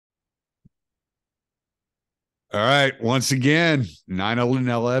All right. Once again,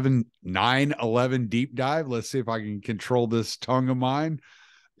 9/11 deep dive. Let's see if I can control this tongue of mine.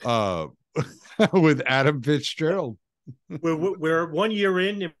 Uh, with Adam Fitzgerald. We're 1 year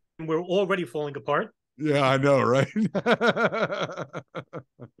in and we're already falling apart. Yeah, I know, right?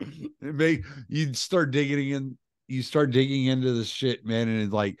 You start digging in, you start digging into this shit, man, and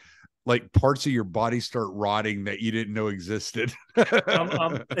it's like parts of your body start rotting that you didn't know existed.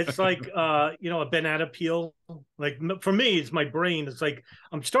 It's like a banana peel. Like for me, it's my brain. It's like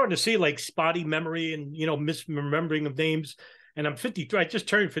I'm starting to see like spotty memory and misremembering of names. And I'm 53. I just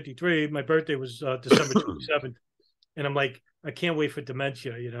turned 53. My birthday was December 27th, and I'm like, I can't wait for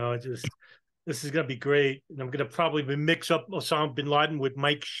dementia. This is gonna be great, and I'm gonna probably mix up Osama bin Laden with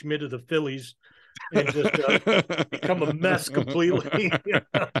Mike Schmidt of the Phillies, and just become a mess completely.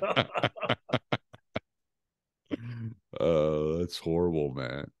 Oh, that's horrible,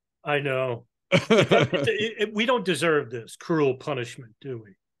 man. I know. We don't deserve this cruel punishment, do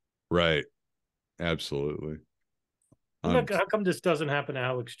we? Right. Absolutely. How come this doesn't happen to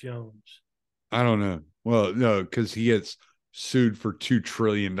Alex Jones? I don't know. Well, no, because he gets sued for $2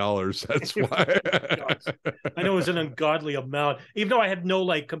 trillion. That's why. I know it's an ungodly amount, even though I have no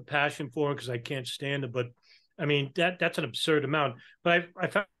compassion for him because I can't stand him. But I mean, that's an absurd amount. But I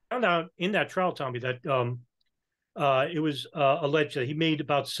found out in that trial, Tommy, that it was alleged that he made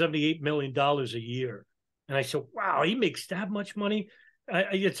about $78 million a year. And I said, wow, he makes that much money.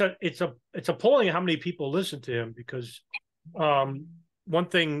 It's appalling how many people listen to him, because one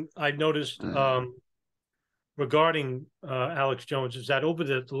thing I noticed regarding Alex Jones is that over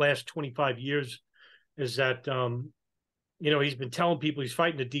the last 25 years is that he's been telling people he's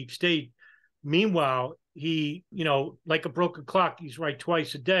fighting the deep state. Meanwhile, he, like a broken clock, he's right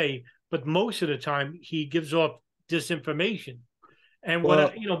twice a day, but most of the time he gives off disinformation. And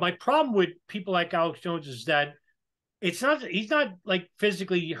my problem with people like Alex Jones is that he's not like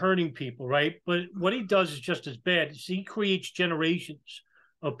physically hurting people, right? But what he does is just as bad. He creates generations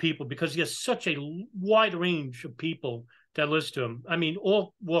of people because he has such a wide range of people that listen to him. I mean,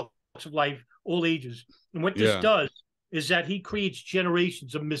 all walks of life, all ages. And what this does is that he creates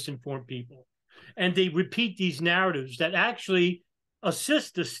generations of misinformed people. And they repeat these narratives that actually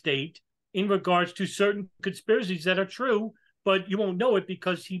assist the state in regards to certain conspiracies that are true, but you won't know it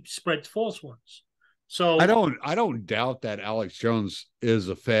because he spreads false ones. So I don't doubt that Alex Jones is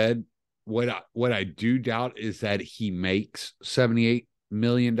a Fed. What I do doubt is that he makes $78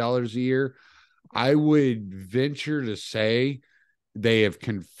 million a year. I would venture to say they have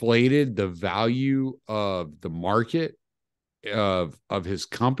conflated the value of the market of his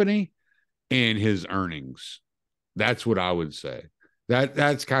company and his earnings. That's what I would say.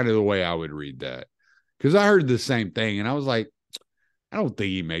 That's kind of the way I would read that. Because I heard the same thing and I was like, I don't think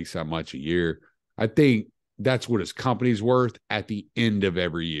he makes that much a year. I think that's what his company's worth at the end of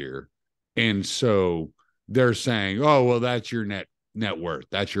every year. And so they're saying, oh, well, that's your net worth.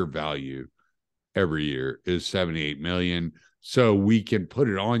 That's your value every year is 78 million. So we can put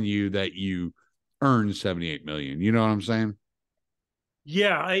it on you that you earn 78 million. You know what I'm saying?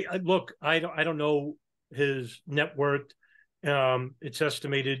 Yeah, I look, I don't know his net worth. It's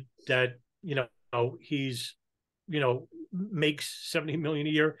estimated that, he's, makes 70 million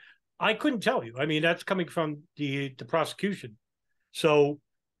a year. I couldn't tell you. I mean, that's coming from the prosecution. So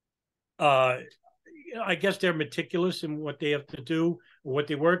I guess they're meticulous in what they have to do, or what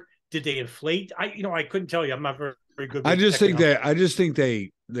they work. Did they inflate? I couldn't tell you. I'm not very good. I just think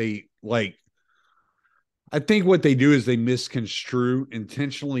they like, I think what they do is they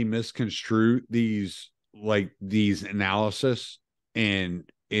intentionally misconstrue these analysis and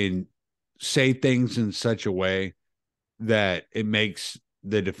say things in such a way that it makes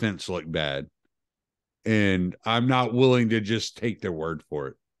the defense look bad. And I'm not willing to just take their word for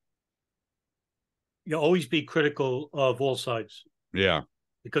it. You always be critical of all sides. Yeah.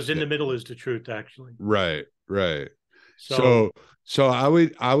 Because in the middle is the truth, actually. Right. So I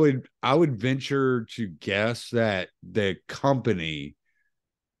would venture to guess that the company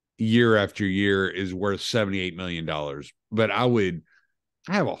year after year is worth $78 million. But I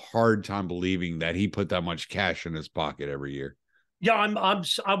have a hard time believing that he put that much cash in his pocket every year. Yeah,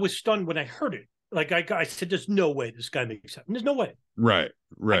 I was stunned when I heard it. Like I said, there's no way this guy makes that. There's no way. Right.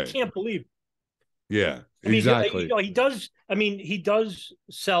 I can't believe it. Yeah, exactly. He does. I mean, he does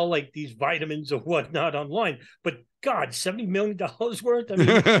sell like these vitamins or whatnot online, but God, $70 million worth. I mean,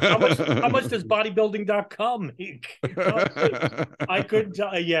 how much does bodybuilding.com make? I couldn't.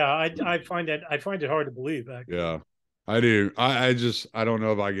 I find it hard to believe. Actually. Yeah, I do. I don't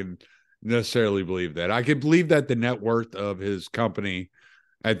know if I can necessarily believe that. I can believe that the net worth of his company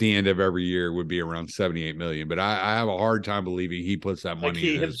at the end of every year would be around 78 million. But I have a hard time believing he puts that Like money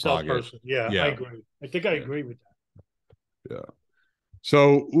he in his himself pocket. personally. Yeah, I Yeah. agree. I think I Yeah. agree with that. Yeah.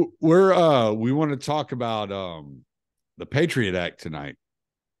 So we want to talk about the Patriot Act tonight.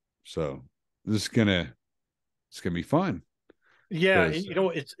 So this is it's gonna be fun. Yeah, and you know,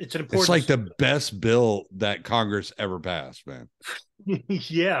 it's an It's important. like the best bill that Congress ever passed, man.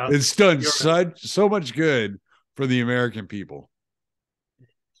 Yeah, It's done you're so much good for the American people.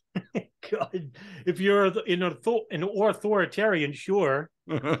 God. If you're an authoritarian, sure.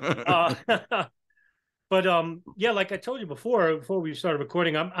 Uh, but yeah, like I told you before we started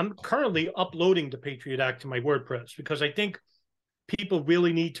recording, I'm currently uploading the Patriot Act to my WordPress because I think people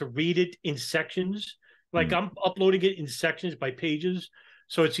really need to read it in sections. Like I'm uploading it in sections by pages,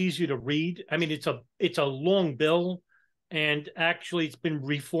 so it's easier to read. I mean, it's a long bill, and actually, it's been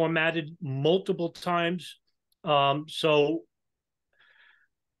reformatted multiple times. So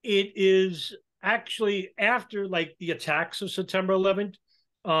it is actually after like the attacks of September 11th.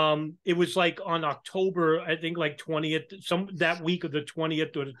 It was like on October, I think like 20th, that week of the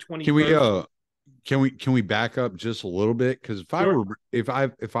 20th or the Can we 21st. can we back up just a little bit? Because Sure. if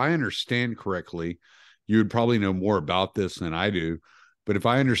I understand correctly, you would probably know more about this than I do. But if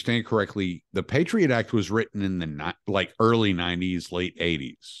I understand correctly, the Patriot Act was written in the like early 90s, late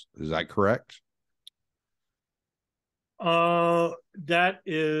 80s. Is that correct? That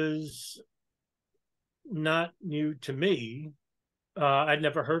is not new to me. I'd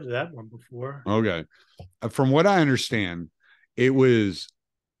never heard of that one before. Okay. From what I understand, it was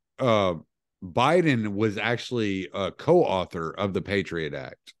uh Biden was actually a co-author of the Patriot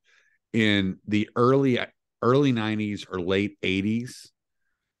Act in the early 90s or late 80s,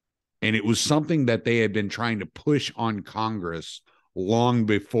 and it was something that they had been trying to push on Congress long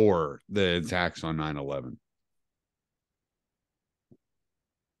before the attacks on 9/11.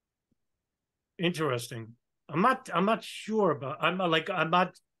 Interesting. I'm not sure about. I'm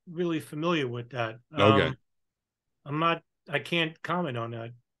not really familiar with that. Okay. I'm not. I can't comment on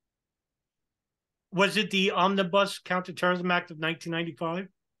that. Was it the Omnibus Counterterrorism Act of 1995?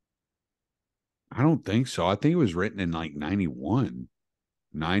 I don't think so. I think it was written in like 91,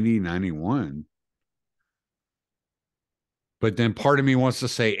 90, 91. But then part of me wants to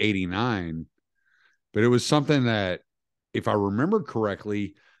say 89, but it was something that, if I remember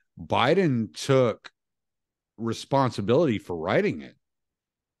correctly, Biden took responsibility for writing it.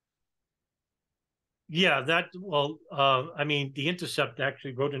 Yeah, that. Well, I mean, The Intercept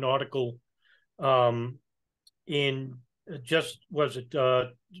actually wrote an article um, in just was it 2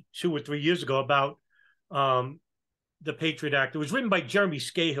 or 3 years ago about um, the Patriot Act. It was written by Jeremy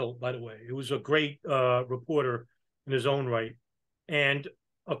Scahill, by the way. It was a great reporter in his own right. And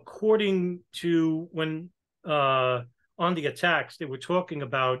according to when on the attacks, they were talking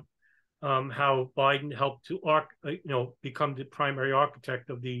about how Biden helped to become the primary architect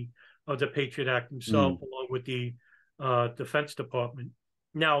of the Patriot Act himself, along with the Defense Department.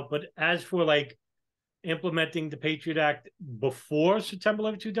 Now, but as for like implementing the Patriot Act before September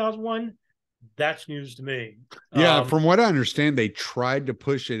 11, 2001, that's news to me. Yeah, from what I understand, they tried to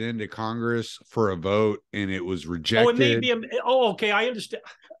push it into Congress for a vote and it was rejected. Oh, it may be. Okay, I understand.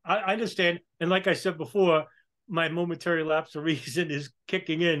 I understand. And like I said before, my momentary lapse of reason is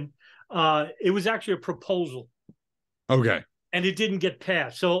kicking in. It was actually a proposal. Okay. And it didn't get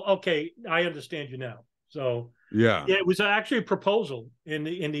passed. So, okay, I understand you now. So, yeah, it was actually a proposal in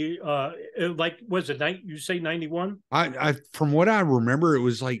the like, was it you say 91? I from what I remember, it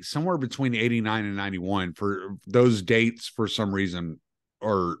was like somewhere between 89 and 91. For those dates, for some reason,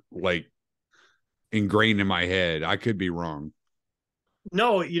 are like ingrained in my head. I could be wrong.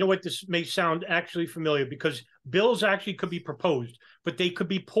 No, you know what? This may sound actually familiar because bills actually could be proposed, but they could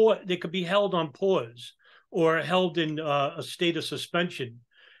be held on pause or held in a state of suspension.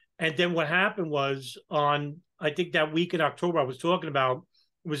 And then what happened was I think that week in October I was talking about,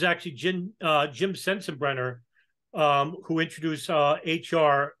 it was actually Jim Sensenbrenner who introduced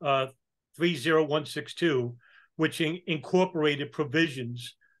HR 30162, which incorporated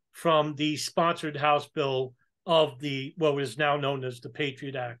provisions from the sponsored House bill of what is now known as the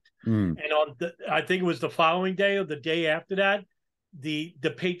Patriot Act. And I think it was the following day or the day after that, the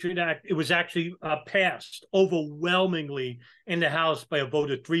Patriot Act, it was actually passed overwhelmingly in the House by a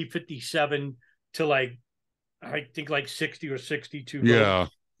vote of 357 to like, I think like 60 or 62 votes. Yeah.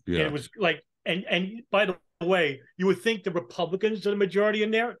 And it was like, and by the way, you would think the Republicans are the majority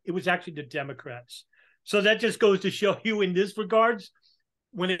in there. It was actually the Democrats. So that just goes to show you in this regards,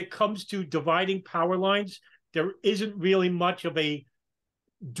 when it comes to dividing power lines, there isn't really much of a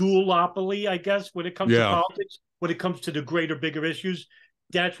duopoly, I guess, when it comes to politics. When it comes to the greater, bigger issues,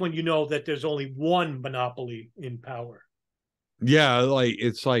 that's when you know that there's only one monopoly in power. Yeah, like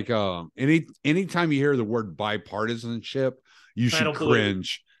it's like anytime you hear the word bipartisanship, you I should don't believe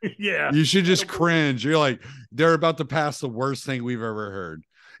cringe. it. Yeah. You should I just don't believe it. cringe. You're like, they're about to pass the worst thing we've ever heard.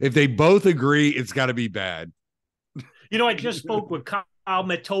 If they both agree, it's got to be bad. You know, I just spoke with Kyle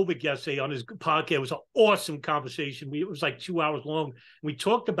Metovic yesterday on his podcast. It was an awesome conversation. It was like 2 hours long. We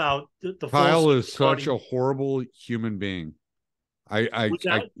talked about the Kyle falsity is such a horrible human being. What's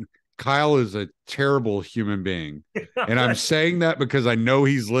that? Kyle is a terrible human being. And I'm saying that because I know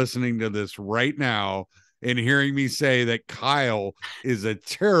he's listening to this right now and hearing me say that Kyle is a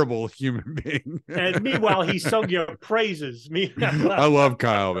terrible human being. And meanwhile, he sung your praises. I love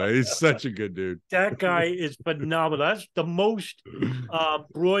Kyle, man. He's such a good dude. That guy is phenomenal. That's the most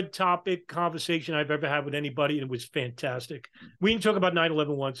broad topic conversation I've ever had with anybody. And it was fantastic. We didn't talk about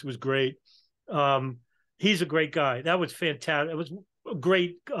 9/11 once. It was great. He's a great guy. That was fantastic. It was a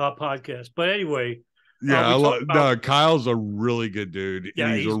great podcast. But anyway, no, Kyle's a really good dude. Yeah,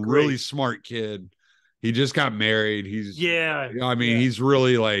 and he's a great. really smart kid. He just got married. I mean, yeah. he's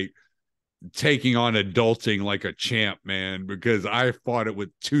really like taking on adulting like a champ, man, because I fought it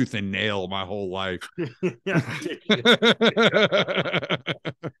with tooth and nail my whole life.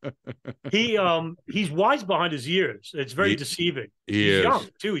 He's wise behind his ears. It's very deceiving. He's young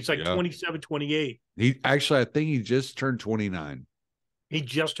too. He's like 27, 28. He actually, I think he just turned 29. He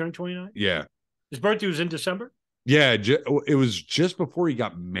just turned 29? Yeah. His birthday was in December? Yeah, it was just before he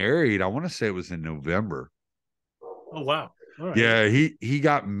got married. I want to say it was in November. Oh, wow. All right. Yeah, he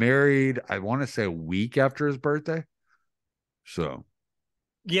got married, I want to say a week after his birthday. So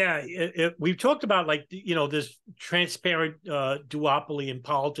yeah, we've talked about like, you know, this transparent duopoly in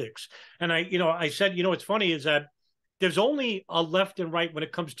politics. And I said, it's funny is that there's only a left and right when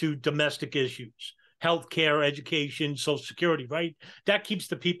it comes to domestic issues, healthcare, education, Social Security, right? That keeps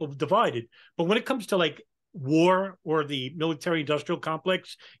the people divided. But when it comes to like war or the military industrial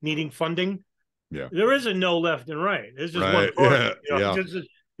complex needing funding, there isn't no left and right. There's just one party.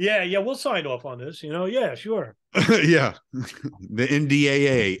 Yeah, we'll sign off on this. Yeah, sure. Yeah, the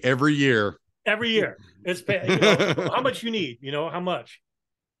NDAA every year. It's how much you need. How much.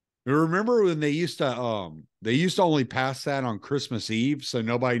 Remember when they used to only pass that on Christmas Eve, so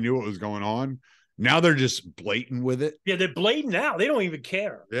nobody knew what was going on. Now they're just blatant with it. Yeah, they're blatant now. They don't even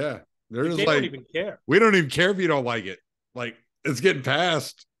care. Yeah, they're just they don't even care. We don't even care if you don't like it. Like, it's getting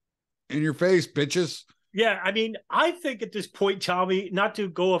passed in your face, bitches. Yeah, I mean, I think at this point, Tommy, not to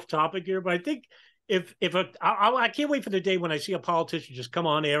go off topic here, but I think I can't wait for the day when I see a politician just come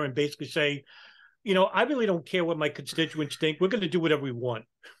on air and basically say, I really don't care what my constituents think. We're going to do whatever we want.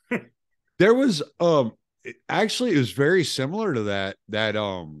 There was actually, it was very similar to that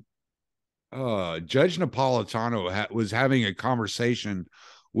Judge Napolitano was having a conversation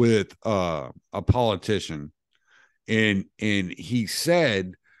with a politician, and he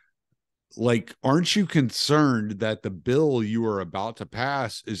said, like, aren't you concerned that the bill you are about to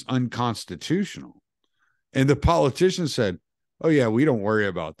pass is unconstitutional? And the politician said, oh yeah, we don't worry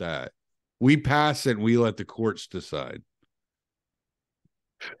about that. We pass it and we let the courts decide.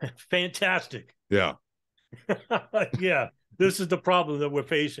 Fantastic. Yeah. Yeah. This is the problem that we're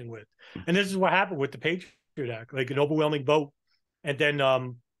facing with. And this is what happened with the Patriot Act, like an overwhelming vote. And then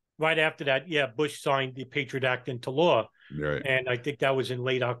right after that, Bush signed the Patriot Act into law. Right. And I think that was in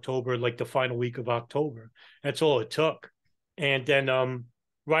late October, like the final week of October. That's all it took. And then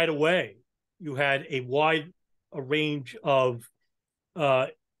right away, you had a wide range of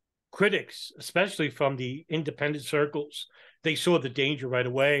critics, especially from the independent circles. They saw the danger right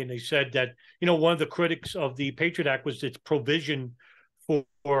away. And they said that, one of the critics of the Patriot Act was its provision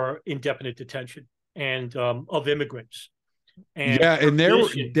for indefinite detention and of immigrants. And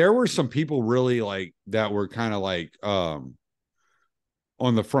there were some people really like that were kind of like on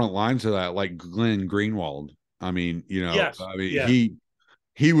the front lines of that, like Glenn Greenwald. I mean, he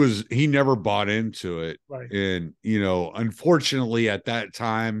never bought into it. Right. And, unfortunately at that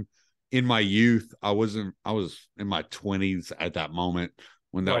time in my youth, I was in my 20s at that moment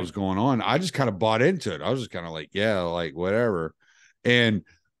when that was going on. I just kind of bought into it. I was just kind of like, yeah, like whatever. And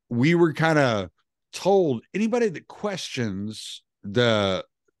we were kind of told anybody that questions the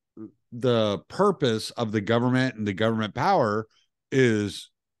purpose of the government and the government power is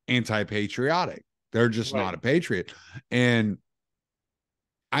anti-patriotic. They're just not a patriot. And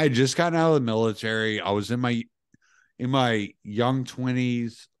I just got out of the military. I was in my young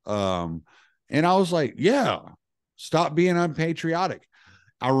 20s. And I was like, yeah, stop being unpatriotic.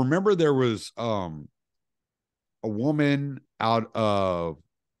 I remember there was a woman out of,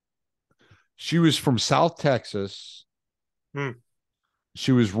 she was from South Texas.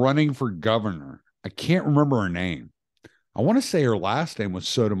 She was running for governor. I can't remember her name. I want to say her last name was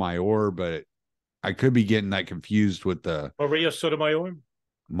Sotomayor, but I could be getting that confused with the Maria Sotomayor.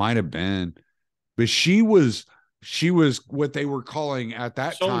 might have been. But she was what they were calling at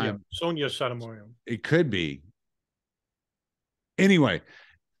that time. Sonia Sotomayor. It could be. Anyway,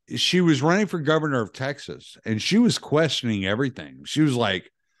 she was running for governor of Texas and she was questioning everything. She was like,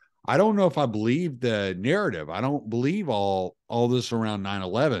 I don't know if I believe the narrative. I don't believe all this around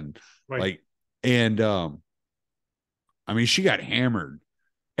 9/11. Right. Like, and I mean, she got hammered.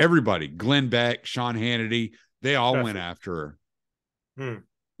 Everybody, Glenn Beck, Sean Hannity, they all went after her.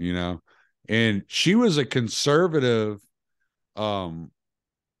 You know, and she was a conservative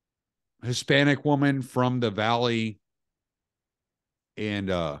Hispanic woman from the Valley and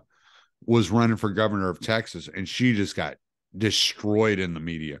was running for governor of Texas, and she just got destroyed in the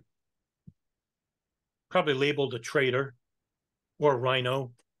media. Probably labeled a traitor or a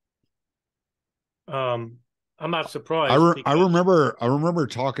rhino. I'm not surprised. I remember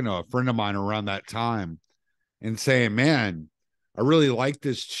talking to a friend of mine around that time and saying, man, I really like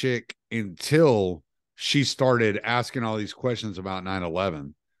this chick until she started asking all these questions about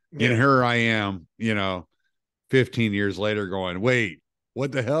 9/11. Yeah. And here I am, 15 years later going, wait,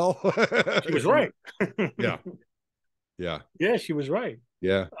 what the hell? She was right. Yeah. Yeah. Yeah, she was right.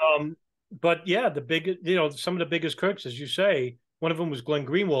 Yeah. But yeah, some of the biggest critics, as you say, one of them was Glenn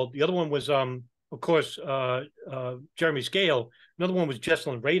Greenwald. The other one was, of course, Jeremy Scale. Another one was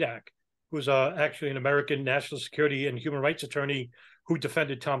Jesselyn Radack, who was actually an American national security and human rights attorney who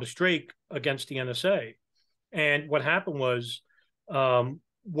defended Thomas Drake against the NSA. And what happened was,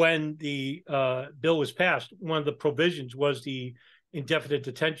 when the bill was passed, one of the provisions was the indefinite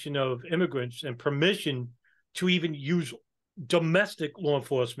detention of immigrants and permission to even use domestic law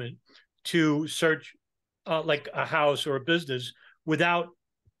enforcement to search like a house or a business without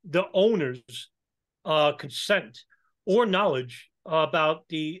the owner's consent or knowledge about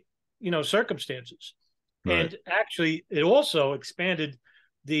the circumstances. Right. And actually, it also expanded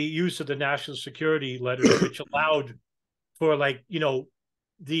the use of the national security letters, which allowed for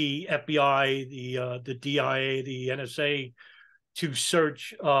the FBI, the DIA, the NSA to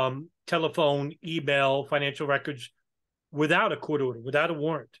search telephone, email, financial records without a court order, without a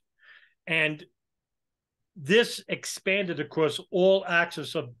warrant. And this expanded across all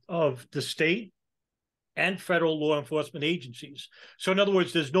axes of the state and federal law enforcement agencies. So in other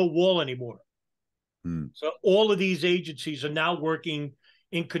words, there's no wall anymore. So all of these agencies are now working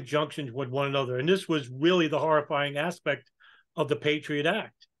in conjunction with one another. And this was really the horrifying aspect of the Patriot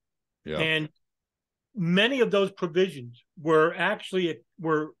Act. Yeah. And many of those provisions were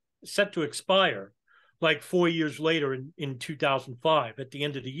set to expire like 4 years later in 2005 at the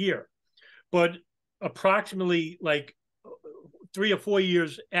end of the year. But approximately like 3 or 4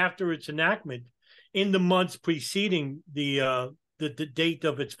 years after its enactment, in the months preceding the date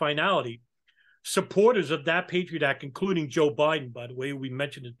of its finality, supporters of that Patriot Act, including Joe Biden, by the way, we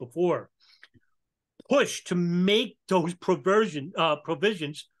mentioned it before, pushed to make those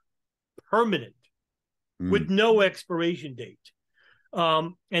provisions permanent with no expiration date.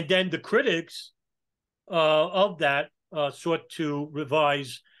 And then the critics of that sought to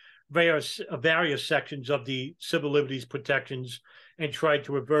revise various sections of the civil liberties protections and tried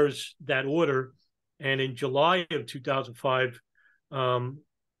to reverse that order. And in July of 2005,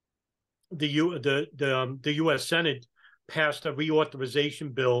 the U.S. Senate passed a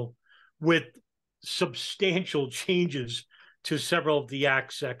reauthorization bill with substantial changes to several of the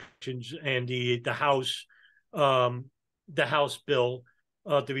Act sections, and the House bill,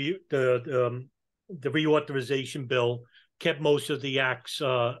 the reauthorization bill kept most of the Act's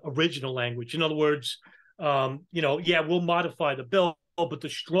original language. In other words, we'll modify the bill, but the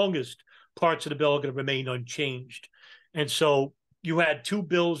strongest parts of the bill are going to remain unchanged. And so you had two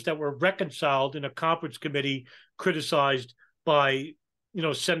bills that were reconciled in a conference committee, criticized by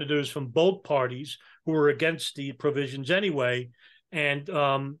senators from both parties who were against the provisions anyway. And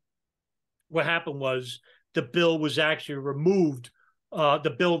what happened was the bill was actually removed.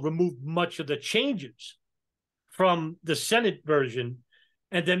 The bill removed much of the changes from the Senate version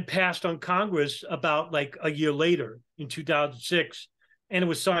and then passed on Congress about like a year later in 2006. And it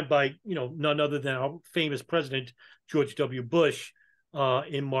was signed by, none other than our famous president, George W. Bush,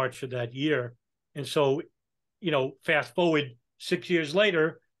 in March of that year. And so, fast forward 6 years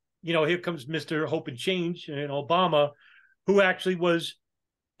later, here comes Mr. Hope and Change and Obama, who actually was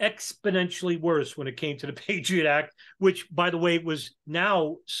exponentially worse when it came to the Patriot Act, which, by the way, was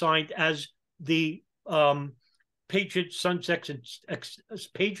now signed as the Patriot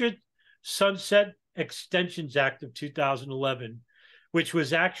Sunset Extensions Act of 2011, which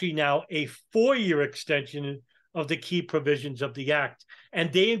was actually now a 4-year extension of the key provisions of the act.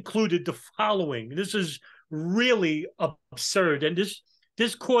 And they included the following. This is really absurd. And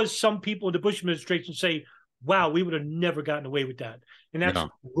this caused some people in the Bush administration to say, wow, we would have never gotten away with that. And that's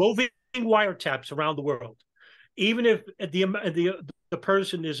roving wiretaps around the world. Even if the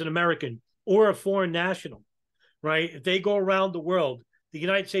person is an American or a foreign national, right? If they go around the world, the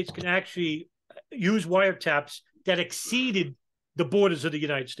United States can actually use wiretaps that exceeded the borders of the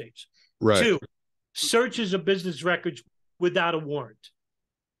United States. Right. 2, searches of business records without a warrant.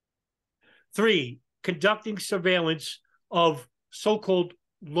 3, conducting surveillance of so-called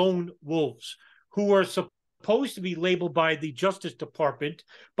lone wolves who are supposed to be labeled by the Justice Department,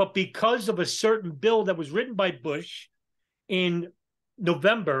 but because of a certain bill that was written by Bush in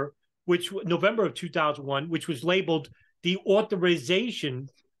November of 2001, which was labeled the authorization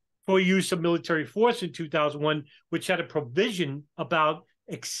for use of military force in 2001, which had a provision about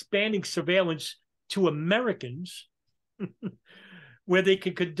expanding surveillance to Americans, where they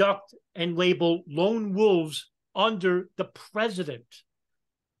could conduct and label lone wolves under the president.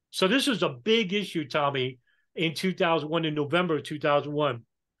 So this was a big issue, Tommy, in 2001, in November of 2001.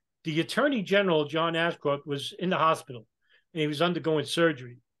 The Attorney General, John Ashcroft, was in the hospital, and he was undergoing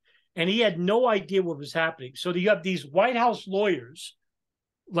surgery, and he had no idea what was happening. So you have these White House lawyers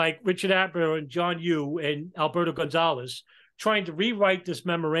like Richard Attenborough and John Yoo and Alberto Gonzalez trying to rewrite this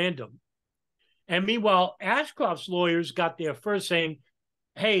memorandum. And meanwhile, Ashcroft's lawyers got there first saying,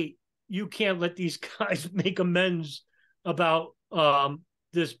 hey, you can't let these guys make amends about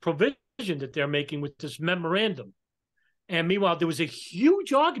this provision that they're making with this memorandum. And meanwhile, there was a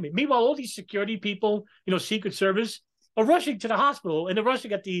huge argument. Meanwhile, all these security people, Secret Service, are rushing to the hospital, and they're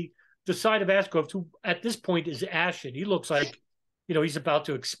rushing at the side of Ashcroft, who at this point is ashen. He looks like, he's about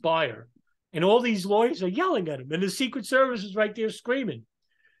to expire. And all these lawyers are yelling at him, and the Secret Service is right there screaming.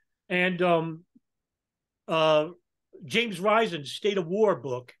 And James Risen's State of War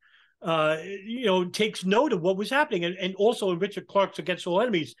book, takes note of what was happening. And also in Richard Clarke's Against All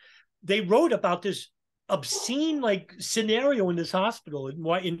Enemies, they wrote about this obscene scenario in this hospital in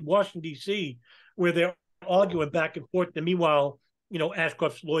Washington, D.C., where they're arguing back and forth. And meanwhile,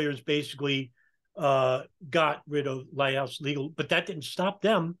 Ashcroft's lawyers basically got rid of Lighthouse Legal, but that didn't stop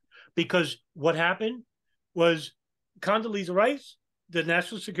them, because what happened was Condoleezza Rice, the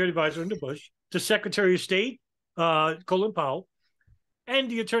National Security Advisor under Bush, the Secretary of State, Colin Powell, and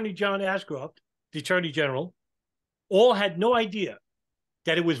the Attorney John Ashcroft, the Attorney General, all had no idea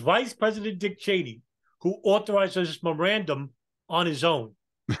that it was Vice President Dick Cheney who authorized this memorandum on his own.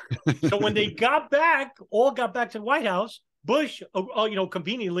 So when they got back to the White House, Bush,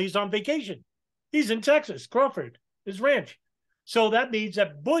 conveniently is on vacation. He's in Texas, Crawford, his ranch. So that means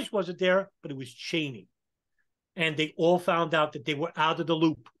that Bush wasn't there, but it was Cheney. And they all found out that they were out of the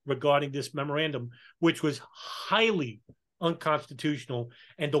loop regarding this memorandum, which was highly unconstitutional.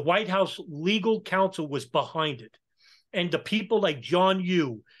 And the White House legal counsel was behind it. And the people like John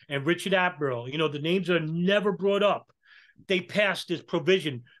Yoo and Richard Attenborough, the names are never brought up. They passed this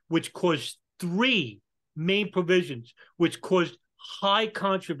provision, which caused 3 main provisions, which caused high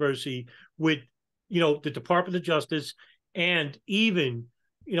controversy with, the Department of Justice and even,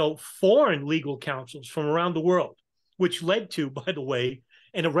 foreign legal counsels from around the world, which led to, by the way,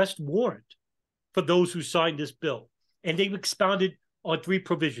 an arrest warrant for those who signed this bill. And they've expounded on 3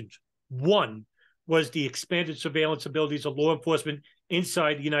 provisions. 1 was the expanded surveillance abilities of law enforcement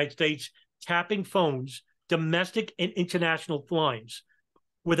inside the United States, tapping phones, domestic and international lines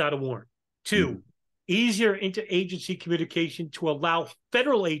without a warrant. 2, easier interagency communication to allow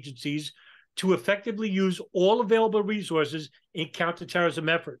federal agencies to effectively use all available resources in counterterrorism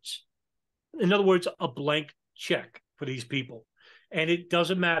efforts. In other words, a blank check for these people. And it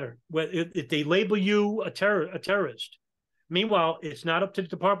doesn't matter if they label you a terrorist. Meanwhile, it's not up to the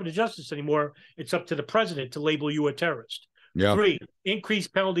Department of Justice anymore. It's up to the president to label you a terrorist. Yeah. 3,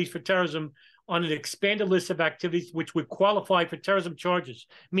 increased penalties for terrorism on an expanded list of activities which would qualify for terrorism charges,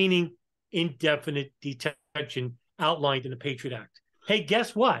 meaning indefinite detention outlined in the Patriot Act. Hey,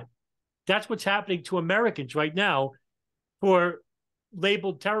 guess what? That's what's happening to Americans right now for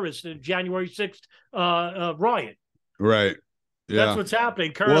labeled terrorists in January 6th riot. Right. Yeah. That's what's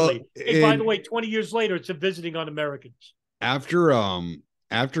happening currently. Well, and by the way, 20 years later, it's a visiting on Americans. After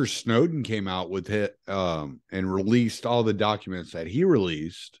Snowden came out with it and released all the documents that he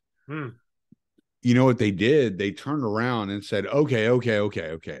released, you know what they did? They turned around and said, okay.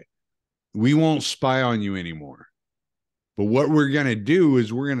 We won't spy on you anymore. But what we're going to do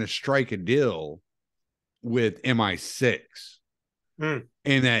is we're going to strike a deal with MI6. And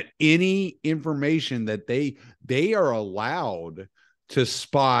that any information that they are allowed to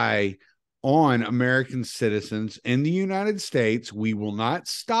spy on American citizens in the United States. We will not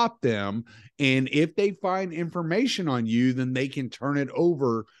stop them. And if they find information on you, then they can turn it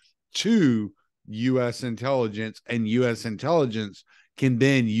over to U.S. intelligence, and U.S. intelligence can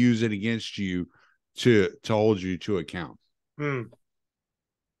then use it against you to hold you to account.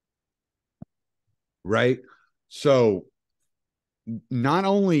 Right? So not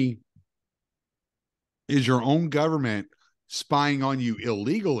only is your own government spying on you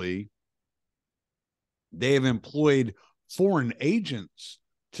illegally, they have employed foreign agents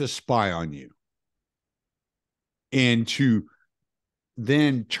to spy on you and to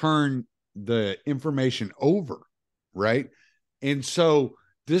then turn the information over, right? And so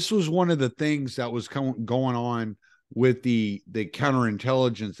this was one of the things that was going on with the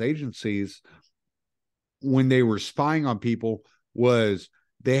counterintelligence agencies when they were spying on people, was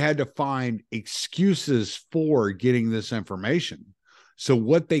they had to find excuses for getting this information. So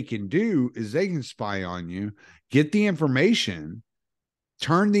what they can do is they can spy on you, get the information,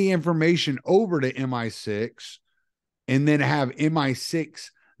 turn the information over to MI6, and then have MI6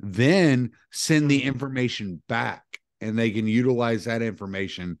 then send the information back, and they can utilize that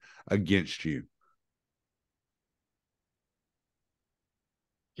information against you.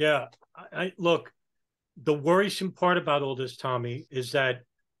 Yeah. I look, the worrisome part about all this, Tommy, is that,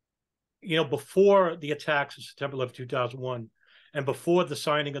 you know, before the attacks of September 11, 2001, and before the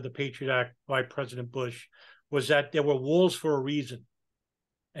signing of the Patriot Act by President Bush, was that there were walls for a reason.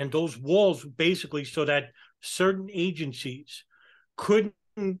 And those walls basically so that certain agencies couldn't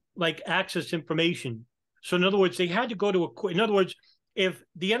like access information. So in other words, they had to go to in other words, if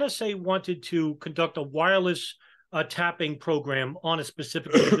the NSA wanted to conduct a wireless tapping program on a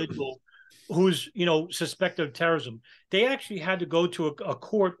specific individual who's, you know, suspected of terrorism, they actually had to go to a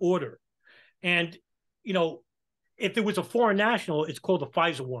court order. And, you know, if it was a foreign national, it's called a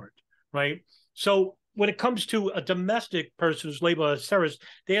FISA warrant, right? So when it comes to a domestic person who's labeled as terrorist,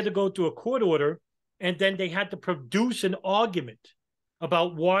 they had to go to a court order, and then they had to produce an argument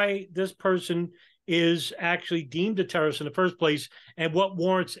about why this person is actually deemed a terrorist in the first place and what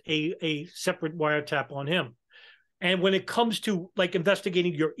warrants a separate wiretap on him. And when it comes to like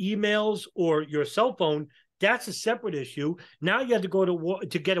investigating your emails or your cell phone, that's a separate issue. Now you have to go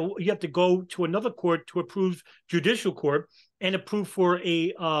you have to go to another court to approve, judicial court, and approve for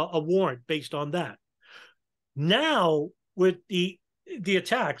a warrant based on that. Now with the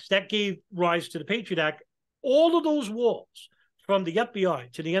attacks that gave rise to the Patriot Act, all of those walls, from the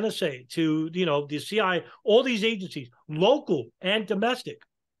FBI to the NSA to, you know, the CIA, all these agencies, local and domestic,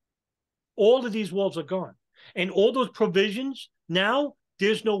 all of these walls are gone. And all those provisions, now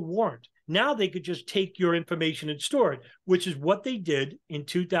there's no warrant. Now they could just take your information and store it, which is what they did in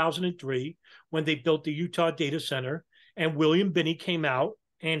 2003 when they built the Utah Data Center. And William Binney came out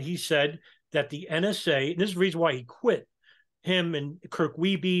and he said that the NSA, and this is the reason why he quit, him and Kirk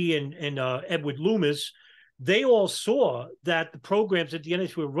Wiebe and Edward Loomis, they all saw that the programs that the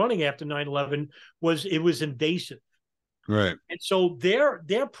NSA were running after 9/11 was invasive. Right. And so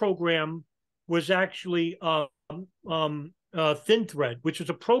their program was actually Thin Thread, which was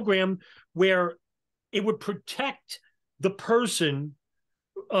a program where it would protect the person.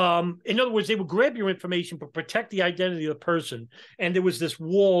 In other words, they would grab your information but protect the identity of the person. And there was this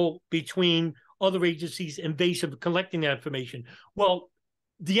wall between other agencies invasive collecting that information. Well,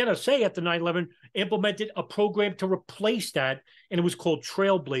 the NSA after 9/11 implemented a program to replace that, and it was called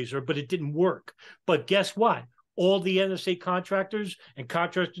Trailblazer, but it didn't work. But guess what? All the NSA contractors and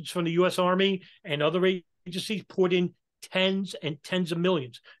contractors from the U.S. Army and other agencies poured in tens and tens of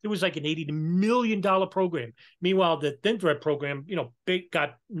millions. It was like an $80 million program. Meanwhile, the Thin Thread program, you know,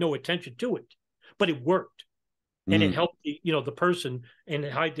 got no attention to it, but it worked. And it helped the person and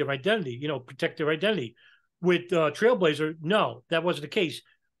hide their identity, protect their identity. With Trailblazer, no, that wasn't the case.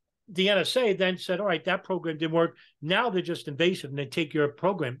 The NSA then said, all right, that program didn't work. Now they're just invasive and they take your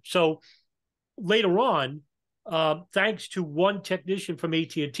program. So later on, thanks to one technician from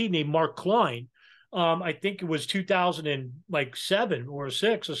AT&T named Mark Klein, I think it was 2007 or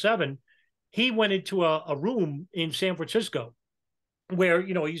 6 or 7, he went into a room in San Francisco where,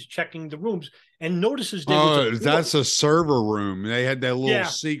 he's checking the rooms and notices there was that's a server room. They had that little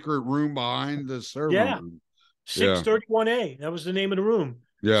secret room behind the server room. 631A. That was the name of the room.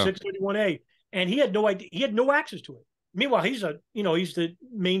 Yeah. 631A. And he had no idea. He had no access to it. Meanwhile, he's the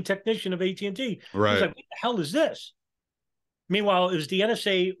main technician of AT&T. Right. He's like, what the hell is this? Meanwhile, it was the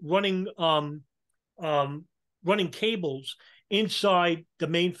NSA running cables inside the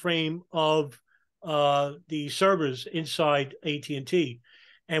mainframe of the servers inside AT&T.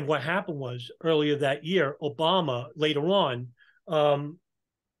 And what happened was earlier that year, Obama later on told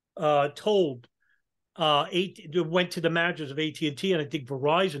went to the managers of AT&T and I think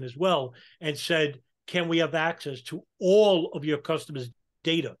Verizon as well and said, can we have access to all of your customers'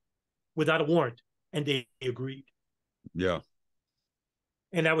 data without a warrant? And they agreed. Yeah.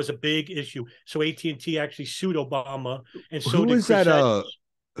 And that was a big issue. So AT&T actually sued Obama, and so Who did was Chris that? Edmonds.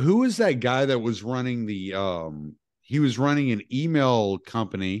 Who was that guy that was running the? He was running an email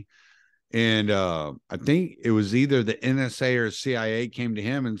company, and I think it was either the NSA or CIA came to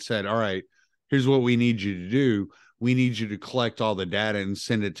him and said, "All right, here's what we need you to do. We need you to collect all the data and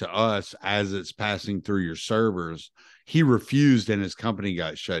send it to us as it's passing through your servers." He refused, and his company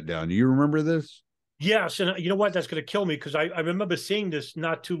got shut down. Do you remember this? Yes, and you know what? That's going to kill me because I remember seeing this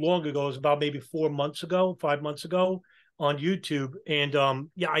not too long ago. It was about maybe 4 months ago, 5 months ago on YouTube, and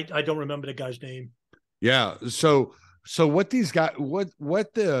yeah, I don't remember the guy's name. Yeah. So what these guys, what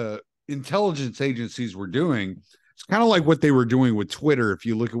the intelligence agencies were doing, it's kind of like what they were doing with Twitter. If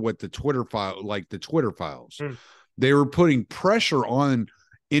you look at what the Twitter file, like the Twitter files, they were putting pressure on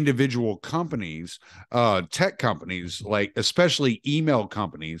individual companies, tech companies, like especially email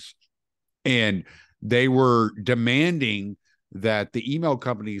companies, and they were demanding that the email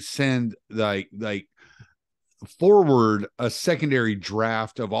companies send like forward a secondary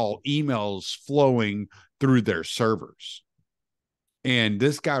draft of all emails flowing through their servers. And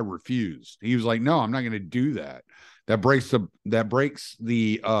this guy refused. He was like, "No, I'm not going to do that. That breaks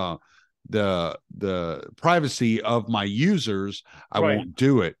the privacy of my users. I won't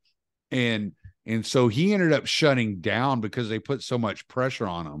do it." And so he ended up shutting down because they put so much pressure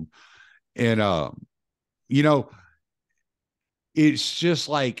on him. And you know, it's just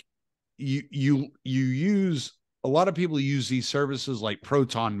like you use, a lot of people use these services like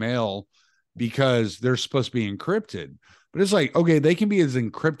Proton Mail because they're supposed to be encrypted. But it's like, okay, they can be as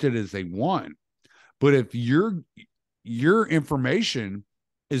encrypted as they want. But if your information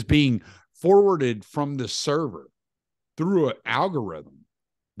is being forwarded from the server through an algorithm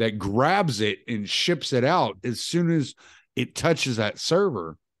that grabs it and ships it out as soon as it touches that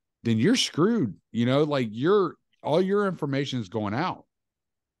server, then you're screwed. Like all your information is going out.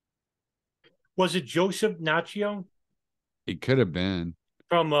 Was it Joseph Naccio? It could have been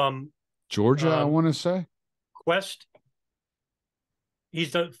from Georgia, I want to say. Quest.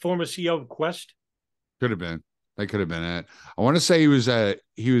 He's the former CEO of Quest. Could have been. That could have been it. I want to say he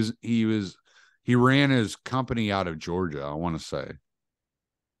ran his company out of Georgia, I want to say.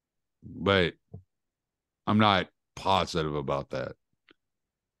 But I'm not positive about that.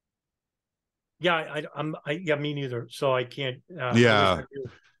 Yeah, yeah, me neither. So I can't. Yeah.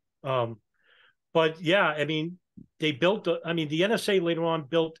 But yeah, I mean, they built. The NSA later on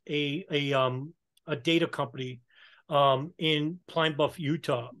built a data company in Pine Bluff,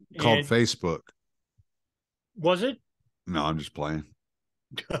 Utah, called Facebook. Was it? No, I'm just playing.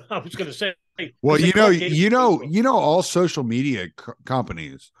 I was going to say. Well, all social media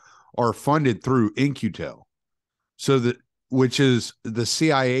companies are funded through InQtel, which is the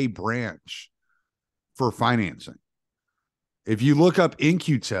CIA branch for financing. If you look up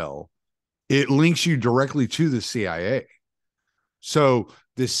InQtel, it links you directly to the CIA. So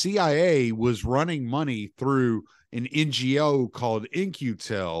the CIA was running money through an NGO called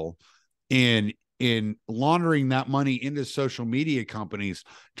InQtel and in laundering that money into social media companies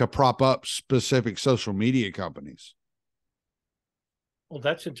to prop up specific social media companies. Well,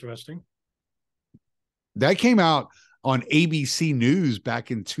 that's interesting. That came out on ABC News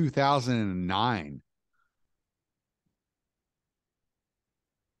back in 2009.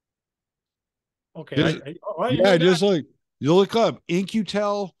 Okay. Just like you look up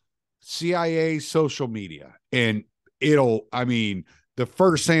InQtel CIA social media, and the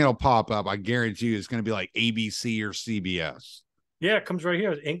first thing it'll pop up, I guarantee you, is going to be like ABC or CBS. Yeah, it comes right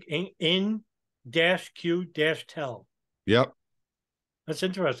here. In-Q-Tel. Yep. That's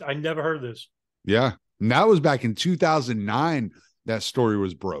interesting. I never heard of this. Yeah. And that was back in 2009 that story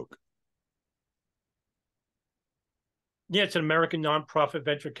was broke. Yeah, it's an American nonprofit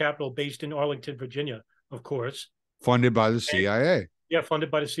venture capital based in Arlington, Virginia, of course. Funded by the CIA. Yeah,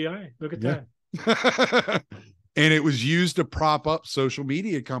 funded by the CIA. Look at that. And it was used to prop up social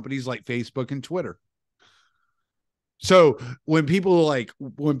media companies like Facebook and Twitter. So when people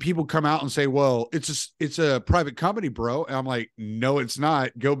come out and say, "Well, it's a private company, bro," and I'm like, "No, it's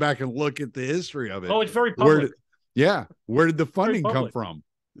not. Go back and look at the history of it." Oh, it's very public. Where did the funding come from?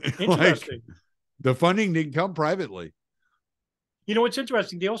 Interesting. The funding didn't come privately. You know, it's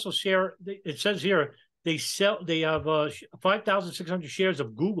interesting. They also share. It says here they have 5,600 shares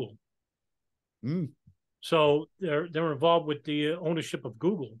of Google. So they're involved with the ownership of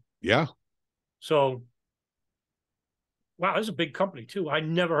Google. Yeah. So, Wow, this is a big company too. I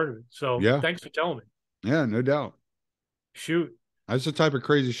never heard of it. So Yeah. thanks for telling me. Yeah, no doubt. Shoot. That's the type of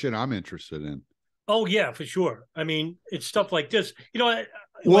crazy shit I'm interested in. Oh yeah, for sure. I mean, it's stuff like this. You know,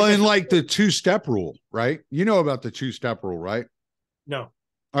 Well, like and like the 2-step rule, right? You know about the 2-step rule, right? no.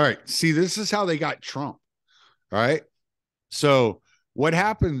 All right. See, this is how they got Trump. All right. So what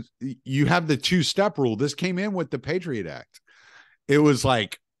happens? You have the 2-step rule. This came in with the Patriot Act. It was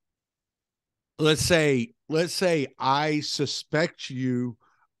like, let's say I suspect you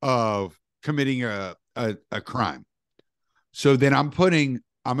of committing a crime. So then I'm going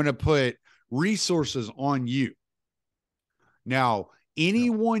to put resources on you. Now,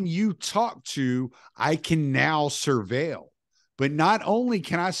 anyone you talk to, I can now surveil. But not only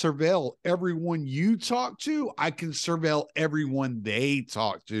can I surveil everyone you talk to, I can surveil everyone they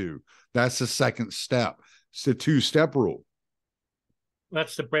talk to. That's the second step. It's the 2-step rule.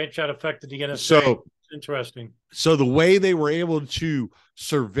 That's the branch out effect of the NSA. So interesting. So the way they were able to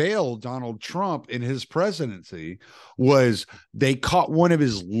surveil Donald Trump in his presidency was they caught one of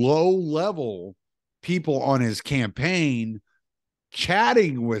his low-level people on his campaign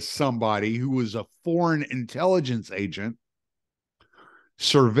chatting with somebody who was a foreign intelligence agent,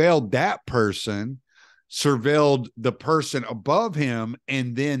 surveilled that person, surveilled the person above him,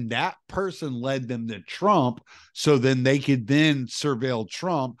 and then that person led them to Trump. So then they could then surveil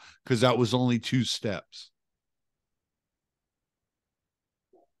Trump because that was only 2 steps.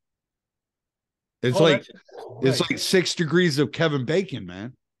 It's like 6 degrees of Kevin Bacon,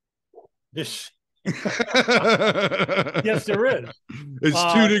 man. This yes, there is.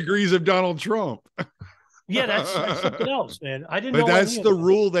 It's 2 degrees of Donald Trump. Yeah, that's something else, man. I didn't know. But that's the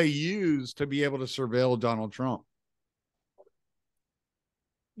rule they use to be able to surveil Donald Trump.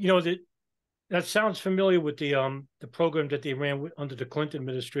 You know, that sounds familiar with the program that they ran under the Clinton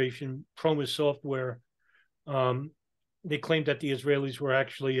administration, Promise Software. They claimed that the Israelis were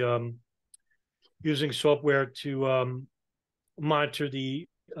actually using software to monitor the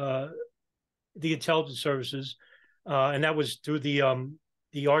intelligence services, and that was through the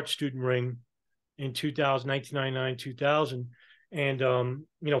art student ring in 1999, 2000. And,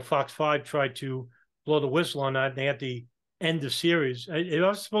 you know, Fox 5 tried to blow the whistle on that. And they had to end the series. It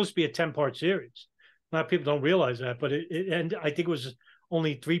was supposed to be a 10-part series. A lot of people don't realize that, but and I think it was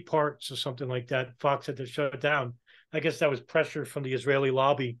only 3 parts or something like that. Fox had to shut it down. I guess that was pressure from the Israeli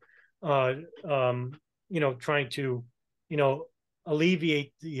lobby, you know, trying to, you know,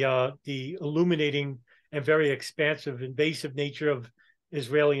 alleviate the illuminating and very expansive, invasive nature of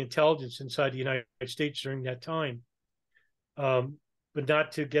Israeli intelligence inside the United States during that time. But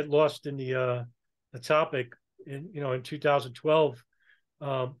not to get lost in the topic. In 2012,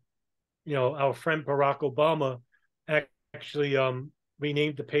 you know, our friend Barack Obama actually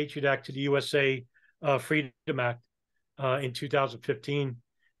renamed the Patriot Act to the USA Freedom Act in 2015,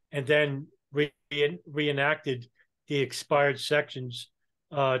 and then reenacted the expired sections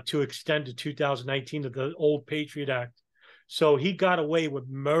to extend to 2019 of the old Patriot Act. So he got away with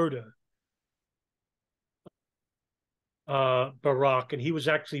murder, Barack, and he was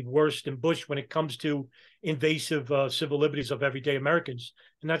actually worse than Bush when it comes to invasive civil liberties of everyday Americans,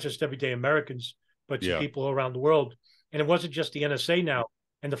 and not just everyday Americans, but people around the world. And it wasn't just the NSA now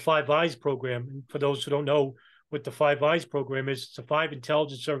and the Five Eyes program. And for those who don't know what the Five Eyes program is, it's the 5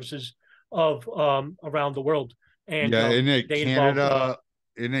 intelligence services of around the world. And isn't it Canada?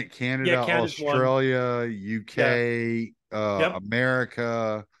 Isn't it Canada, Australia, UK,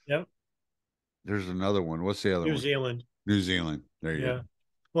 America? Yep. There's another one. What's the other one? New Zealand. New Zealand. There you go.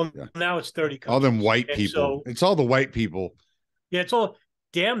 Well, now it's 30 countries. All them white people. It's all the white people. Yeah, it's all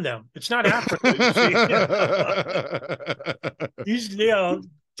damn them. It's not Africa.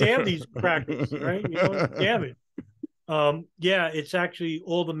 Damn these crackers, right? You know, damn it. It's actually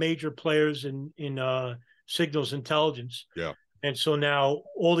all the major players in signals intelligence. Yeah. And so now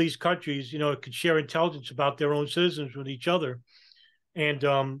all these countries, you know, could share intelligence about their own citizens with each other. And,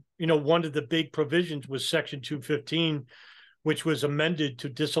 you know, one of the big provisions was Section 215, which was amended to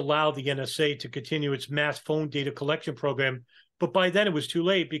disallow the NSA to continue its mass phone data collection program. But by then it was too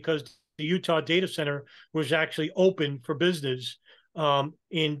late because the Utah data center was actually open for business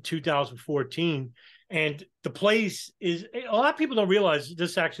in 2014. And the place is, a lot of people don't realize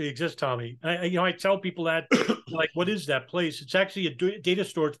this actually exists, Tommy. I tell people that, like, what is that place? It's actually a data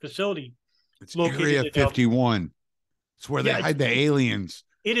storage facility. It's located Area 51. It's where they hide the aliens.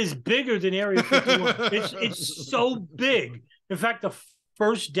 It is bigger than Area 51. It's so big. In fact, the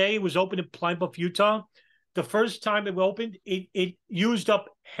first day it was open in Pine Bluff, Utah. The first time it opened, it used up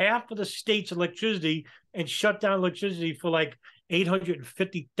half of the state's electricity and shut down electricity for like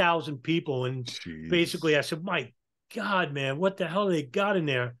 850,000 people. And basically I said, my God, man, what the hell they got in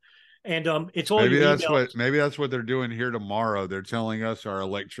there? And it's all Maybe your that's emails. what they're doing here tomorrow. They're telling us our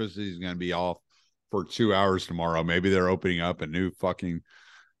electricity is going to be off for 2 hours tomorrow. Maybe they're opening up a new fucking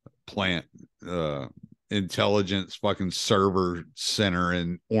plant, intelligence fucking server center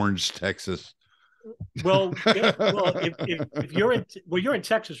in Orange, Texas. Well, if you're in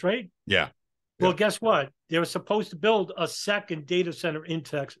Texas, right? Yeah. Well, guess what? They were supposed to build a second data center in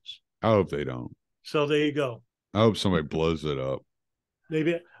Texas. I hope they don't. So there you go. I hope somebody blows it up.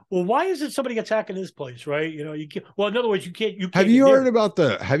 Maybe. Well, why isn't somebody attacking this place, right? You know, you can't. Well, in other words, you can't. Have you heard about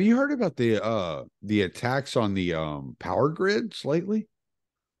the attacks on the power grids lately?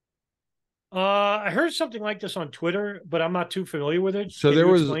 I heard something like this on Twitter, but I'm not too familiar with it. So Can there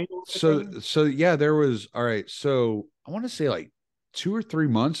you was explain so yeah, there was all right. So I want to say like 2 or 3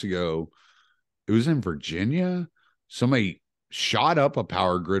 months ago, it was in Virginia. Somebody shot up a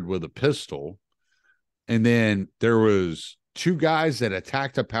power grid with a pistol, and then there was two guys that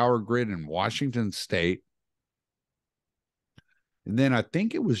attacked a power grid in Washington State. And then I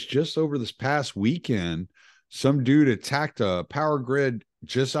think it was just over this past weekend, some dude attacked a power grid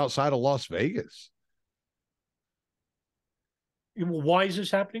just outside of Las Vegas. Why is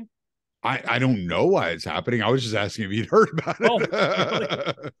this happening? I don't know why it's happening. I was just asking if you'd heard about it. Oh,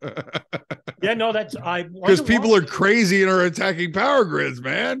 really? Yeah, no, that's because people are crazy and are attacking power grids,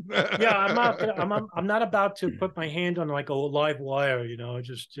 man. Yeah, I'm not about to put my hand on like a live wire, you know,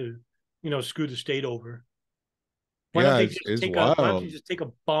 just to, screw the state over. Why don't you just take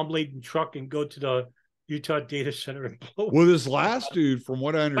a bomb-laden truck and go to the Utah data center and blow? Well, this last dude, from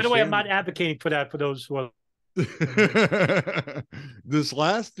what I understand. By the way, I'm not advocating for that for those who are. This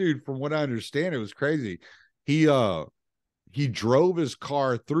last dude, from what I understand, it was crazy. He drove his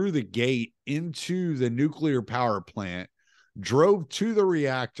car through the gate into the nuclear power plant, drove to the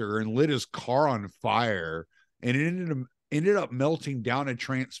reactor and lit his car on fire, and it ended up melting down a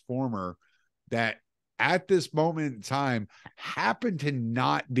transformer that at this moment in time happened to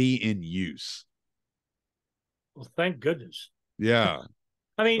not be in use. Well, thank goodness. Yeah.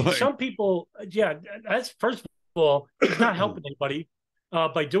 I mean, some people, that's first of all, he's not helping anybody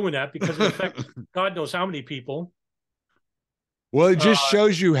by doing that because it affects God knows how many people. Well, it just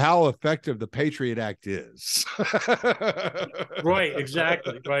shows you how effective the Patriot Act is. Right,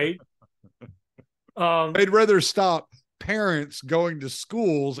 exactly, right. I'd rather stop parents going to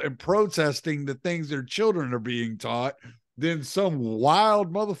schools and protesting the things their children are being taught than some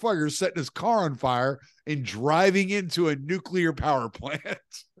wild motherfucker setting his car on fire and driving into a nuclear power plant.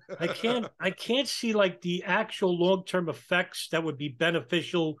 I can't see like the actual long-term effects that would be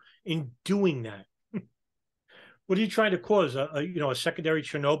beneficial in doing that. What are you trying to cause? A secondary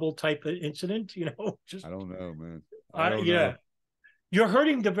Chernobyl type of incident? I don't know, man. Know. You're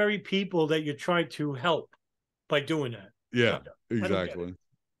hurting the very people that you're trying to help by doing that. Yeah, exactly.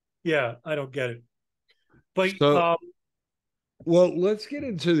 Yeah, I don't get it. But well, let's get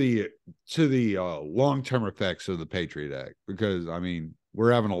into the long-term effects of the Patriot Act, because I mean,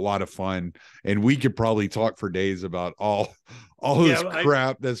 we're having a lot of fun, and we could probably talk for days about all this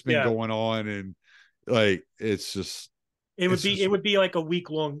crap that's been going on, and like it would be like a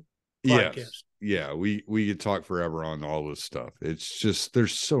week-long podcast. Yes. Yeah, we could talk forever on all this stuff. It's just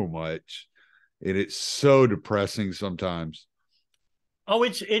there's so much, and it's so depressing sometimes. Oh,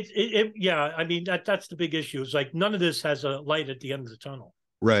 yeah. I mean, that's the big issue. It's like none of this has a light at the end of the tunnel.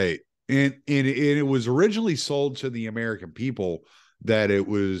 Right. And it was originally sold to the American people that it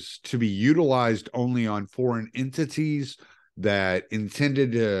was to be utilized only on foreign entities that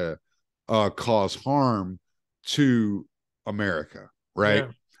intended to cause harm to America. Right.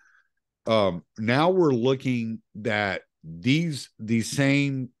 Yeah. Now we're looking that these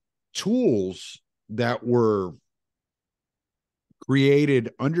same tools that were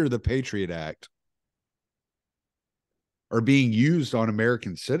created under the Patriot Act are being used on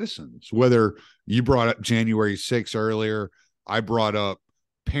American citizens. Whether you brought up January 6th earlier, I brought up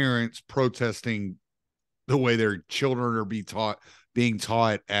parents protesting the way their children are being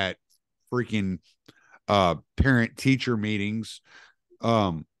taught at freaking parent-teacher meetings.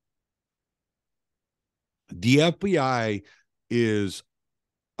 The FBI is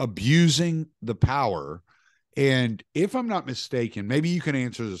abusing the power. And if I'm not mistaken, maybe you can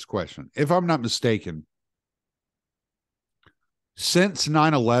answer this question. If I'm not mistaken, since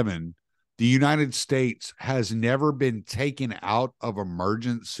 9/11, the United States has never been taken out of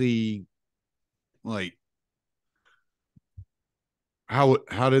emergency, like, how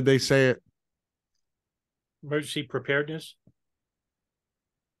did they say it? Emergency preparedness.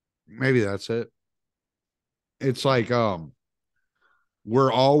 Maybe that's it. It's like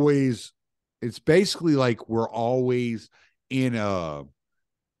we're always It's basically like we're always in a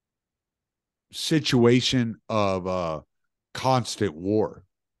situation of constant war.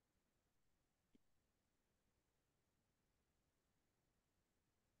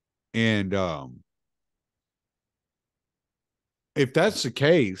 And if that's the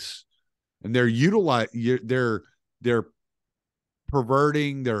case, and they're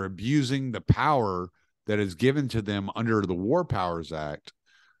perverting, they're abusing the power that is given to them under the War Powers Act,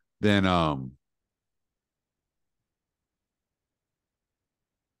 then I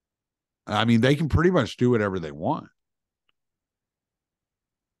mean, they can pretty much do whatever they want.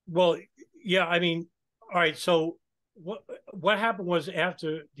 Well, yeah, I mean, all right. So what happened was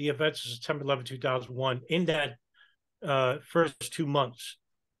after the events of September 11, 2001, in that first 2 months,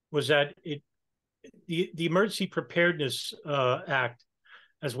 was that the Emergency Preparedness Act,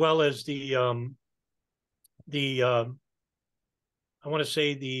 as well as the I want to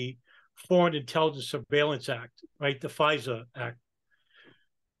say the Foreign Intelligence Surveillance Act, right, the FISA Act,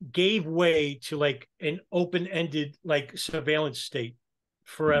 gave way to like an open-ended like surveillance state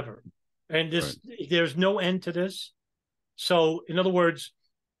forever. And there's no end to this. So in other words,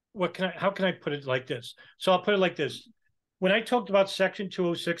 how can I put it like this? So I'll put it like this. When I talked about Section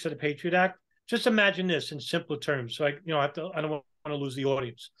 206 of the Patriot Act, just imagine this in simpler terms. So I don't want to lose the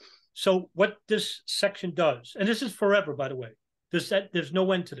audience. So what this section does, and this is forever, by the way, there's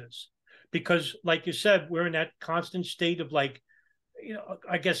no end to this, because like you said, we're in that constant state of like,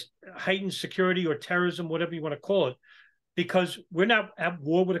 I guess heightened security or terrorism, whatever you want to call it, because we're not at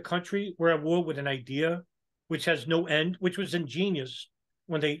war with a country, we're at war with an idea which has no end, which was ingenious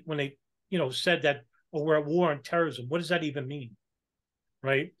when they said that, oh, we're at war on terrorism. What does that even mean?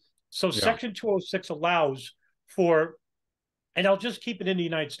 Right? So yeah. Section 206 allows for, and I'll just keep it in the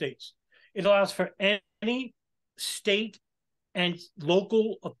United States, it allows for any state and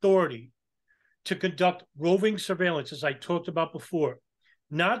local authority to conduct roving surveillance, as I talked about before,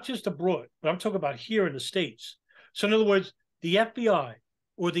 not just abroad, but I'm talking about here in the States. So in other words, the FBI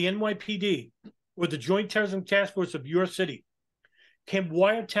or the NYPD or the Joint Terrorism Task Force of your city can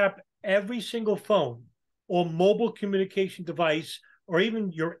wiretap every single phone or mobile communication device or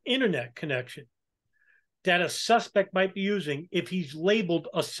even your internet connection that a suspect might be using if he's labeled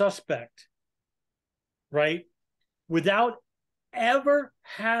a suspect, right? Without ever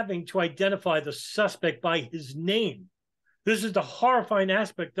having to identify the suspect by his name. This is the horrifying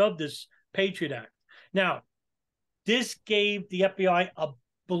aspect of this Patriot Act. Now, this gave the FBI a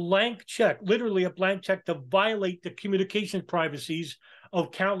blank check, literally a blank check, to violate the communication privacies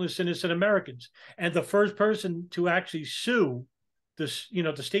of countless innocent Americans. And the first person to actually sue this,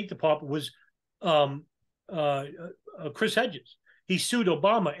 the State Department was Chris Hedges. He sued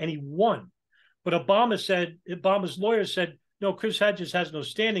Obama and he won. But Obama's lawyer said, no, Chris Hedges has no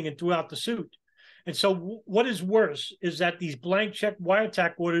standing, and threw out the suit. And so what is worse is that these blank check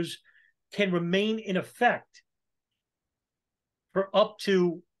wiretap orders can remain in effect for up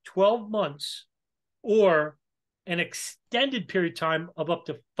to 12 months or an extended period of time of up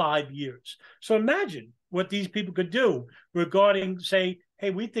to 5 years. So imagine what these people could do regarding, say,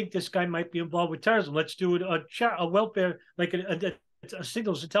 hey, we think this guy might be involved with terrorism. Let's do a welfare, like a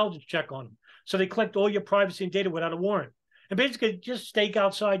signals intelligence check on him. So they collect all your privacy and data without a warrant. And basically just stake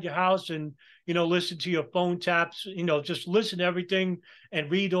outside your house and, listen to your phone taps, just listen to everything and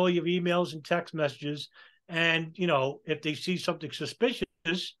read all your emails and text messages. And, if they see something suspicious,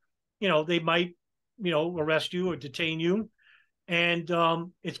 they might, arrest you or detain you. And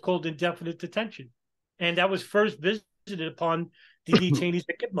it's called indefinite detention. And that was first visited upon the detainees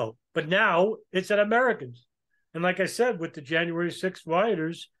at Gitmo. But now it's at Americans. And like I said, with the January 6th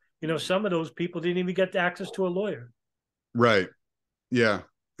rioters, some of those people didn't even get access to a lawyer. Right. Yeah.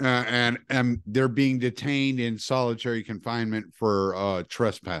 And they're being detained in solitary confinement for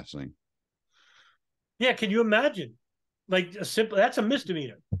trespassing. Yeah. Can you imagine? Like that's a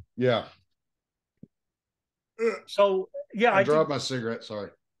misdemeanor. Yeah. So, yeah. I dropped my cigarette.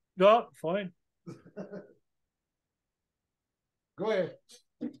 Sorry. No, fine. Go ahead.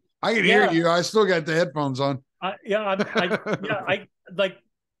 I can hear you. I still got the headphones on. I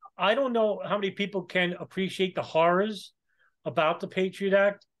don't know how many people can appreciate the horrors about the Patriot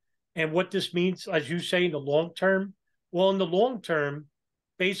Act and what this means, as you say, in the long term. Well, in the long term,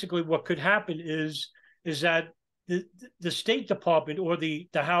 basically what could happen is that the State Department or the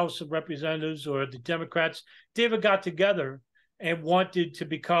House of Representatives or the Democrats, they ever got together and wanted to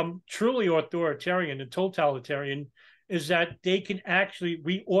become truly authoritarian and totalitarian, is that they can actually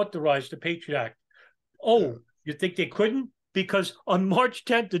reauthorize the Patriot Act. Oh, you think they couldn't? Because on March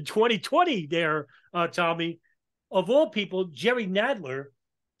 10th of 2020 Tommy, of all people, Jerry Nadler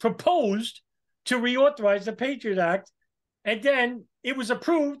proposed to reauthorize the Patriot Act. And then it was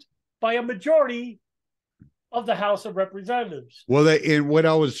approved by a majority of the House of Representatives. Well, and what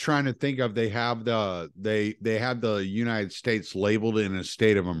I was trying to think of, they have they have the United States labeled in a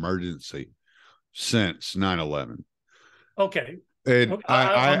state of emergency since 9/11. Okay. And Okay.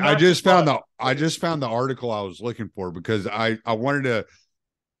 I just found the article I was looking for, because I wanted to.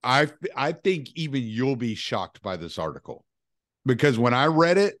 I think even you'll be shocked by this article, because when I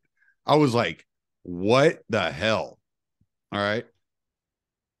read it, I was like, what the hell? All right.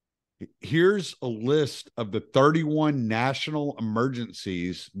 Here's a list of the 31 national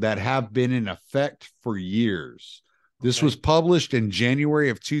emergencies that have been in effect for years. This was published in January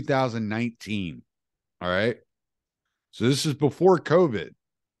of 2019. All right. So this is before COVID.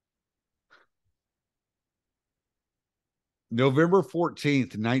 November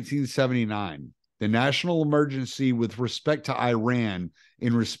 14th, 1979, the national emergency with respect to Iran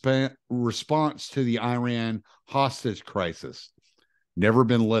in response to the Iran hostage crisis. Never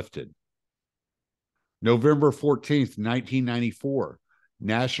been lifted. November 14th, 1994,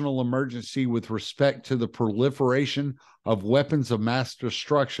 national emergency with respect to the proliferation of weapons of mass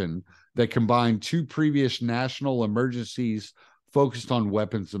destruction that combined two previous national emergencies focused on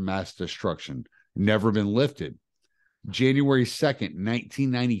weapons of mass destruction. Never been lifted. January 2nd,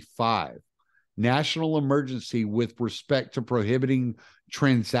 1995, national emergency with respect to prohibiting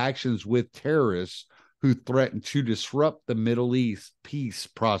transactions with terrorists who threatened to disrupt the Middle East peace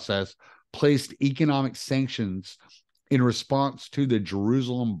process, placed economic sanctions in response to the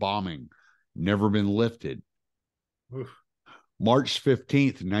Jerusalem bombing. Never been lifted. Oof. March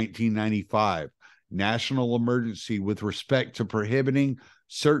 15th, 1995, national emergency with respect to prohibiting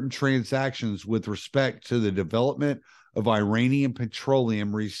certain transactions with respect to the development of Iranian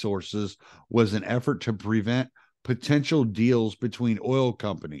petroleum resources was an effort to prevent potential deals between oil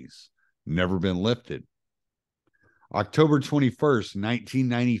companies. Never been lifted. October 21st,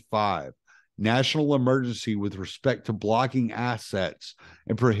 1995, national emergency with respect to blocking assets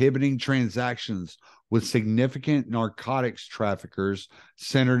and prohibiting transactions with significant narcotics traffickers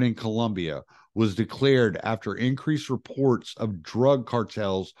centered in Colombia was declared after increased reports of drug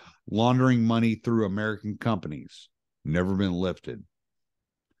cartels laundering money through American companies. Never been lifted.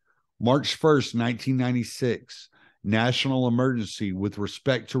 March 1st, 1996, national emergency with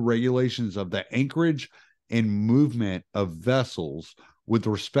respect to regulations of the anchorage and movement of vessels with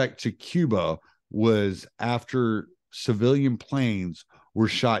respect to Cuba was after civilian planes were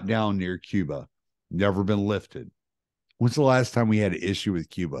shot down near Cuba. Never been lifted. When's the last time we had an issue with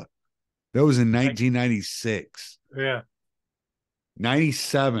Cuba? That was in 1996. Yeah.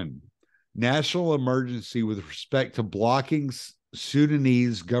 97, national emergency with respect to blocking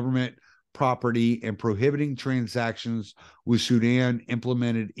Sudanese government property and prohibiting transactions with Sudan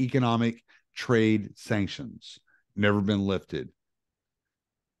implemented economic trade sanctions. Never been lifted.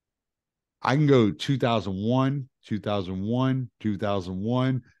 I can go 2001, 2001,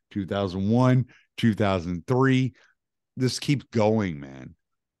 2001, 2001, 2003. This keeps going, man.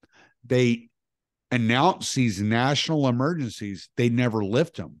 They announce these national emergencies. They never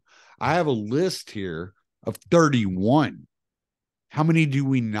lift them. I have a list here of 31. How many do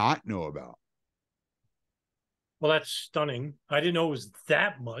we not know about? Well, that's stunning. I didn't know it was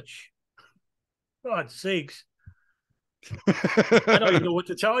that much. God's sakes. I don't even know what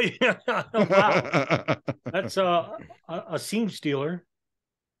to tell you. Wow. That's a seam stealer.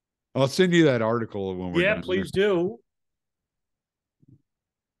 I'll send you that article when we're done. Yeah, please do.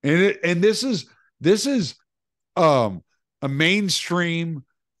 And this is a mainstream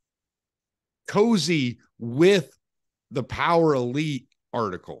cozy with the power elite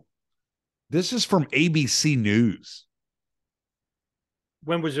article. This is from ABC News.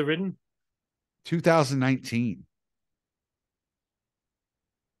 When was it written? 2019.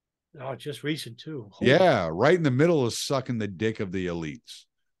 Oh, just recent too. Holy right in the middle of sucking the dick of the elites.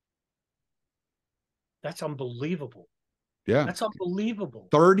 That's unbelievable. Yeah. That's unbelievable.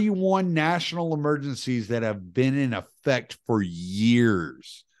 31 national emergencies that have been in effect for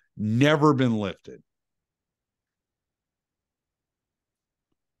years, never been lifted.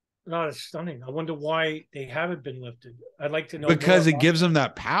 No, it's stunning. I wonder why they haven't been lifted. I'd like to know. Because it gives them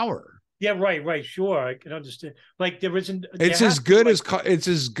that power. Yeah, right, sure. I can understand. Like there isn't. It's as good as it's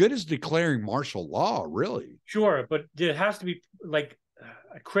as good as declaring martial law, really. Sure, but there has to be like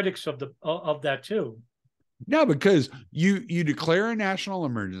critics of that too. No, because you declare a national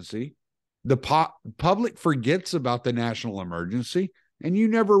emergency, the public forgets about the national emergency, and you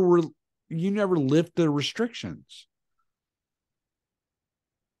never lift the restrictions.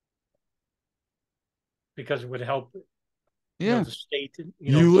 Because it would help. Yeah. the state,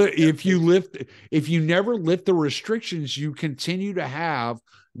 If you never lift the restrictions, you continue to have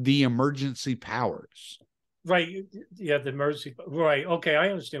the emergency powers. Right. Yeah, the emergency. Right. Okay, I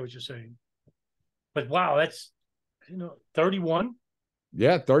understand what you're saying. But wow, that's 31.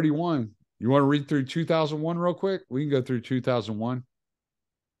 Yeah, 31. You want to read through 2001 real quick? We can go through 2001.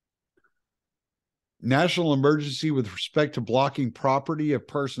 National emergency with respect to blocking property of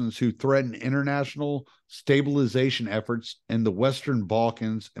persons who threaten international stabilization efforts in the Western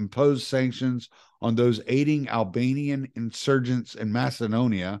Balkans, imposed sanctions on those aiding Albanian insurgents in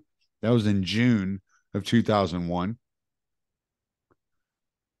Macedonia. That was in June of 2001.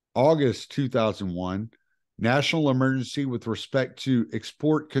 August 2001, national emergency with respect to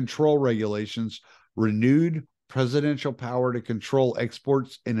export control regulations, renewed presidential power to control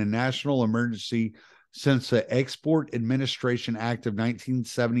exports in a national emergency since the Export Administration Act of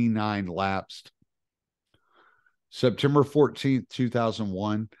 1979 lapsed. September 14th,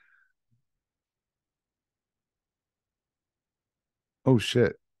 2001. Oh,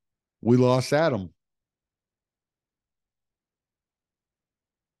 shit. We lost Adam.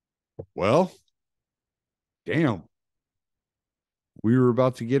 Well, damn. We were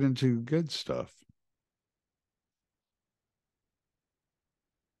about to get into good stuff.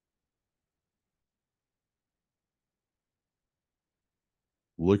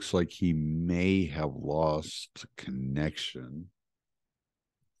 Looks like he may have lost connection.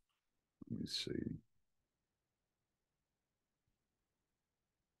 Let me see.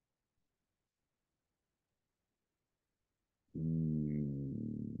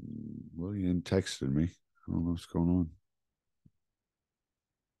 William texted me. I don't know what's going on.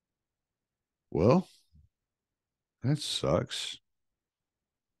 Well, that sucks.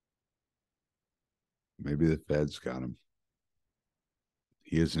 Maybe the feds got him.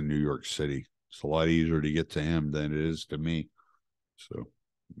 He is in New York City. It's a lot easier to get to him than it is to me. So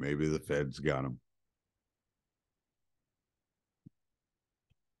maybe the feds got him.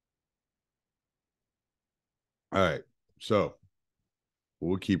 All right. So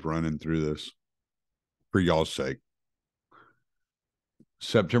we'll keep running through this for y'all's sake.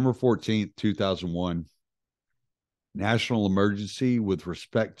 September 14th, 2001. National emergency with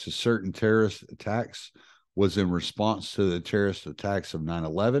respect to certain terrorist attacks was in response to the terrorist attacks of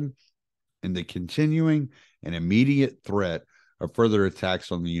 9/11 and the continuing and immediate threat of further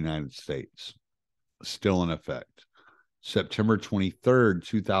attacks on the United States. Still in effect. September 23rd,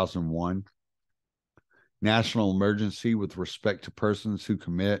 2001. National emergency with respect to persons who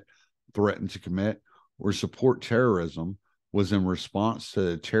threaten to commit, or support terrorism was in response to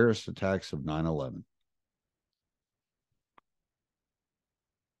the terrorist attacks of 9/11.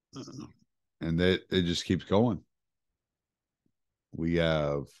 And it just keeps going. We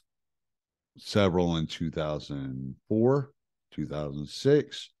have several in 2004,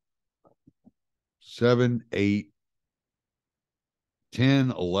 2006, 7, 8,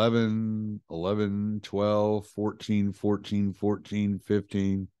 10, 11, 11, 12, 14, 14, 14,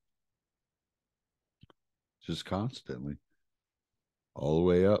 15. Just constantly. All the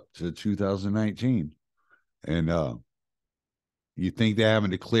way up to 2019. And you think they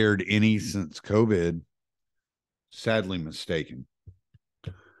haven't declared any since COVID? Sadly mistaken.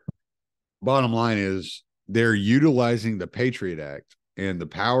 Bottom line is they're utilizing the Patriot Act and the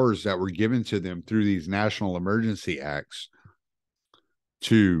powers that were given to them through these national emergency acts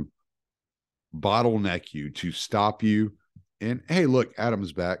to bottleneck you, to stop you. And hey, look,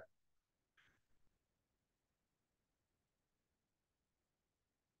 Adam's back.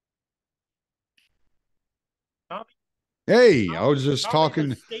 Hey, I was just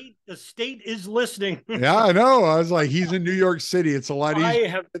talking. The state is listening. Yeah, I know. I was like, he's in New York City. It's a lot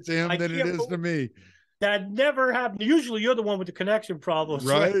easier to him than it is to me. That never happened. Usually you're the one with the connection problems.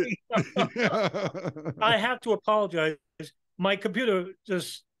 Right. I have to apologize. My computer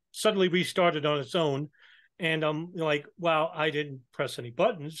just suddenly restarted on its own. And I'm like, wow, I didn't press any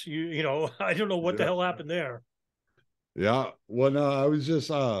buttons. I don't know what the hell happened there. Yeah. Well, no, I was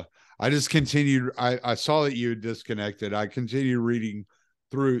just I just continued. I saw that you had disconnected. I continued reading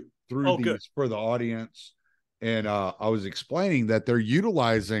through these good. For the audience. And I was explaining that they're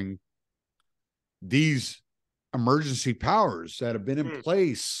utilizing these emergency powers that have been in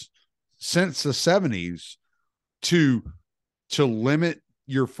place since the 70s to limit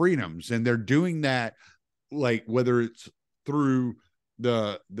your freedoms. And they're doing that, like, whether it's through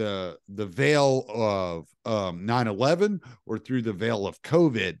the veil of 9/11 or through the veil of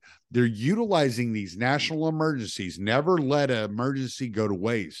COVID, they're utilizing these national emergencies. Never let an emergency go to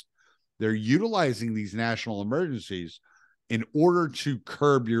waste. They're utilizing these national emergencies in order to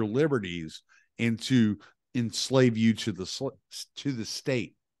curb your liberties and to enslave you to the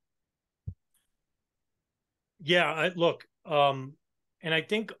state. Yeah, look, and I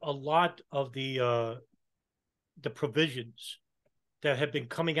think a lot of the provisions that have been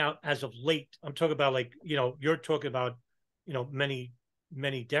coming out as of late, I'm talking about, like, you're talking about, many,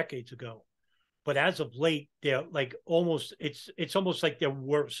 many decades ago, but as of late, they're like it's almost like they're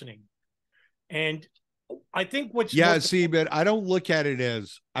worsening. And I think what's But I don't look at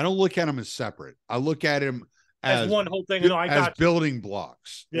them as separate. I look at them as one whole thing. No, I as got building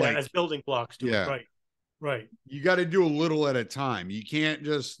blocks. Yeah, like, as building blocks to it. Right. Right. You got to do a little at a time. You can't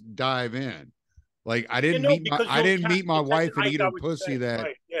just dive in. Like, I didn't meet my wife and eat her pussy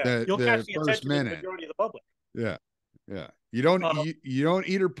the first minute. The majority of the public. Yeah. Yeah. You don't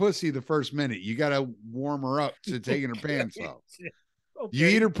eat her pussy the first minute. You got to warm her up to taking her pants off. Okay. You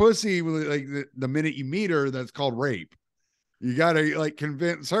eat her pussy like the minute you meet her. That's called rape. You got to like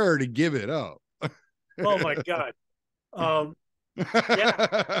convince her to give it up. Oh my God.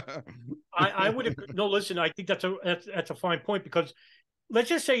 Yeah, I would agree. No, listen, I think that's a fine point, because let's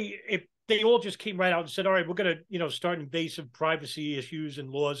just say if they all just came right out and said, all right, we're going to, start invasive privacy issues and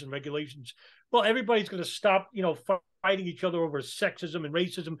laws and regulations. Well, everybody's going to stop, fighting each other over sexism and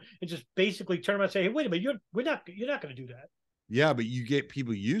racism, and just basically turn around and say, hey, wait a minute, you're not going to do that. Yeah, but you get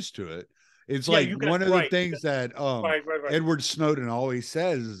people used to it. It's like one of the things that Edward Snowden always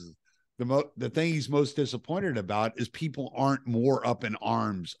says is the thing he's most disappointed about is people aren't more up in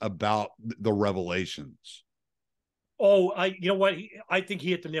arms about the revelations. Oh, you know what? I think he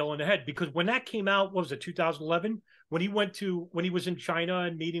hit the nail on the head, because when that came out, what was it, 2011? When he was in China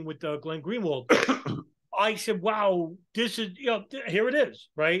and meeting with Glenn Greenwald, I said, wow, this is, here it is,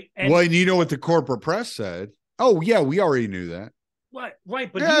 right? And you know what the corporate press said? Oh, yeah, we already knew that. Right.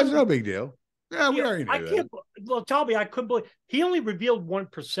 But it's no big deal. Yeah, we already knew that. Well, Tommy, I couldn't believe he only revealed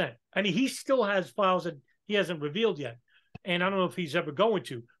 1%. I mean, he still has files that he hasn't revealed yet. And I don't know if he's ever going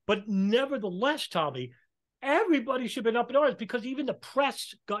to. But nevertheless, Tommy, everybody should have been up in arms, because even the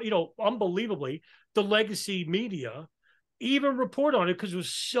press got, unbelievably, the legacy media even report on it, because it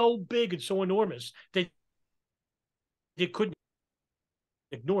was so big and so enormous that they couldn't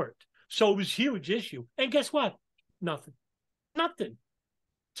ignore it. So it was a huge issue. And guess what? Nothing.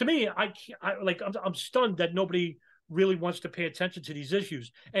 To me, I'm stunned that nobody really wants to pay attention to these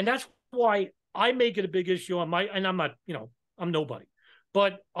issues. And that's why I make it a big issue on and I'm not, I'm nobody,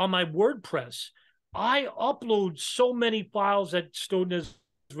 but on my WordPress, I upload so many files that Snowden has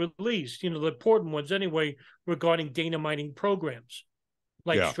released, the important ones anyway, regarding data mining programs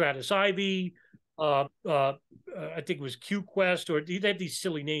like Stratus Ivy, I think it was QQuest, or they had these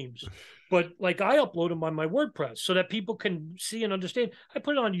silly names, but like I upload them on my WordPress so that people can see and understand. I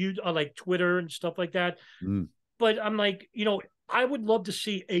put it on like Twitter and stuff like that. But I'm like, I would love to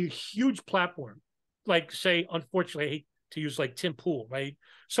see a huge platform, like, say, unfortunately, I hate to use like Tim Pool, right?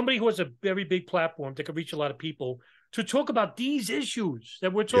 Somebody who has a very big platform that could reach a lot of people to talk about these issues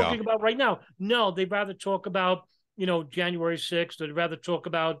that we're talking about right now. No, they'd rather talk about, January 6th, or they'd rather talk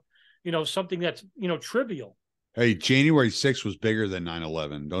about, something that's, trivial. Hey, January 6th was bigger than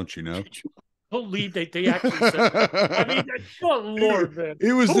 9/11. Don't you know? Believe they actually said that. I mean, oh Lord, man.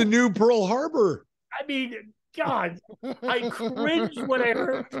 It was the new Pearl Harbor. I mean, God, I cringed when I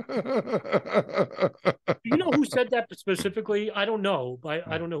heard. Do you know who said that specifically? I don't know, but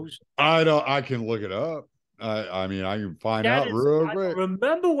I don't know who's. I can look it up. I mean, I can find out real quick.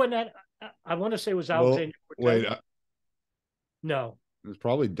 Remember when that? I want to say it was Alexander. Wait, no, it was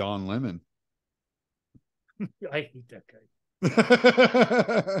probably Don Lemon. I hate that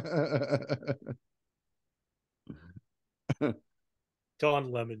guy.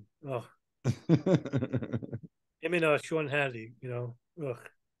 Don Lemon. Oh. Him and Sean Hannity, Ugh.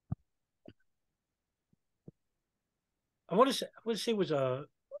 I want to say it was a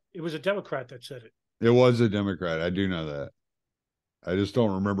Democrat that said it. It was a Democrat. I do know that. I just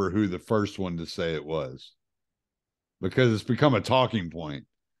don't remember who the first one to say it was, because it's become a talking point.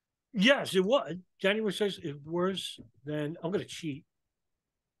 Yes, it was. January 6th is worse than. I'm going to cheat.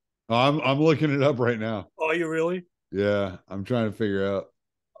 I'm looking it up right now. Oh, are you really? Yeah, I'm trying to figure out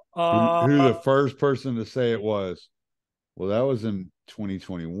who the first person to say it was. Well, that was in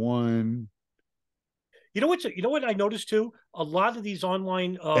 2021. You know what I noticed too? A lot of these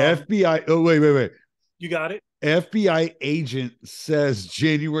online FBI. Oh, wait. You got it. FBI agent says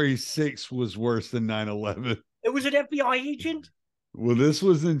January 6th was worse than 9/11. It was an FBI agent? Well, this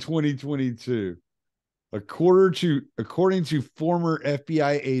was in 2022. According to former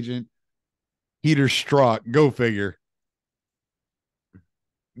FBI agent Peter Strzok, go figure.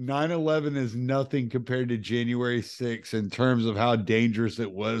 9/11 is nothing compared to January 6th in terms of how dangerous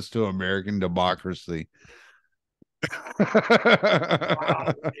it was to American democracy.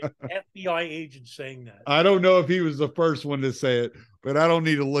 Wow, FBI agent saying that. I don't know if he was the first one to say it, but I don't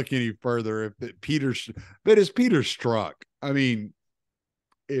need to look any further. But it's Peter Strzok. I mean,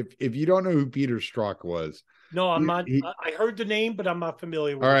 if you don't know who Peter Strzok was, no, I'm not. I heard the name, but I'm not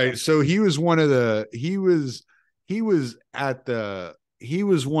familiar with all it. Right, so he was one of the he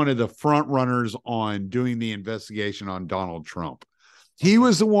was one of the front runners on doing the investigation on Donald Trump. He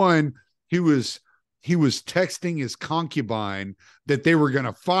was the one who was texting his concubine that they were going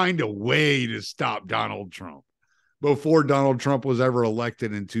to find a way to stop Donald Trump before Donald Trump was ever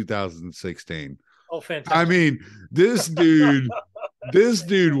elected in 2016. Oh, fantastic. I mean, this dude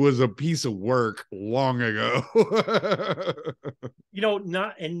was a piece of work long ago.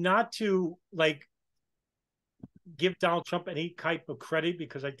 not to like give Donald Trump any type of credit,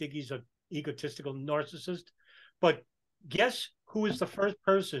 because I think he's an egotistical narcissist. But guess who is the first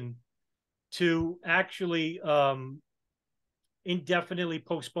person to actually indefinitely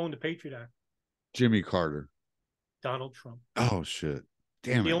postpone the Patriot Act? Jimmy Carter. Donald Trump. Oh, shit.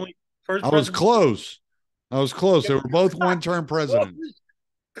 Damn it. Only first I was close. They were both one-term presidents.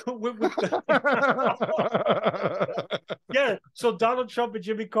 Yeah, so Donald Trump and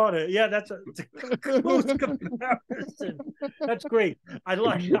Jimmy Carter. Yeah, that's a close comparison. That's great. I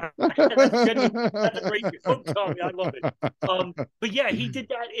like that. That's a great joke, Tommy. I love it. But yeah, he did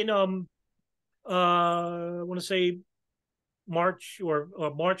that in I want to say March or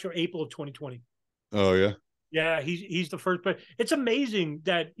April of 2020. Oh yeah. Yeah, he's the first. But it's amazing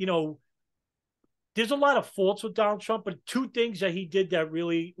that there's a lot of faults with Donald Trump, but two things that he did that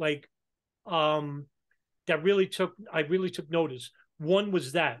really I really took notice. One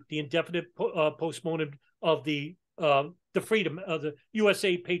was that the indefinite postponement of the freedom of the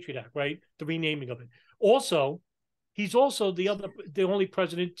USA Patriot Act, right? The renaming of it. Also, he's also the only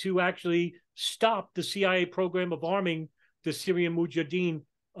president to actually stop the CIA program of arming the Syrian Mujahideen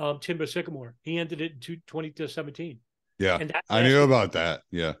timber sycamore. He ended it in 2017. Yeah, I knew about that.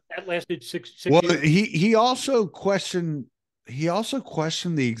 Yeah, that lasted six well, years. He also questioned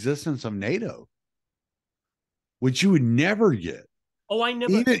the existence of NATO, which you would never get. Oh, I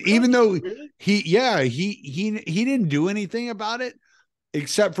never. Even though really? he didn't do anything about it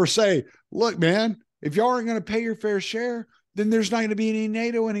except for say, look, man, if y'all aren't going to pay your fair share, then there's not going to be any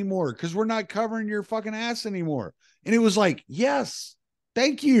NATO anymore because we're not covering your fucking ass anymore. And it was like, yes,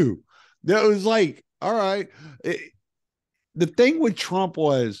 thank you. That was like, all right. The thing with Trump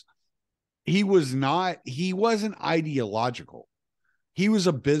was he wasn't ideological. He was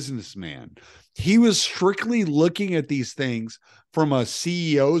a businessman. He was strictly looking at these things from a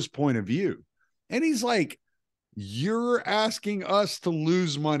CEO's point of view. And he's like, you're asking us to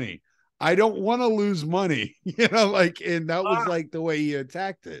lose money. I don't want to lose money, and that was like the way he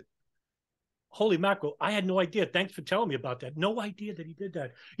attacked it. Holy mackerel. I had no idea. Thanks for telling me about that. No idea that he did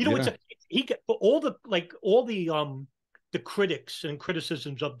that. He got all the critics and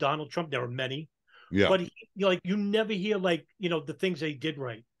criticisms of Donald Trump. There are many, but you never hear the things that he did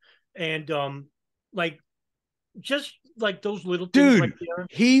right, and just like those little things. Dude, right there.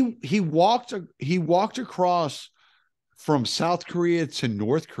 He walked across from South Korea to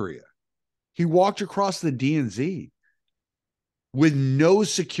North Korea. He walked across the DMZ with no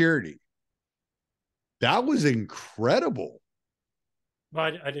security. That was incredible.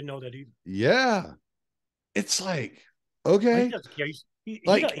 I didn't know that either. Yeah, it's like, okay,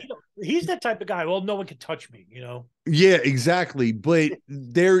 he's that type of guy. Well, no one can touch me, Yeah, exactly. But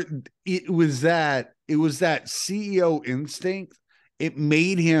it was that CEO instinct. It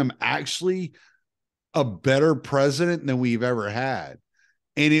made him actually a better president than we've ever had,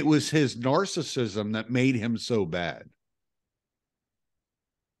 and it was his narcissism that made him so bad.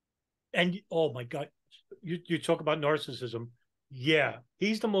 And oh my God, you talk about narcissism. Yeah,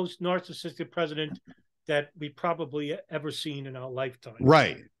 he's the most narcissistic president that we probably ever seen in our lifetime.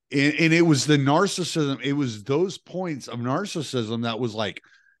 Right. And it was the narcissism. It was those points of narcissism that was like,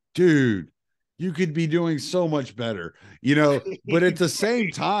 dude, you could be doing so much better, but at the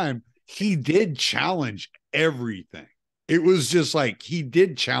same time, he did challenge everything. It was just like, he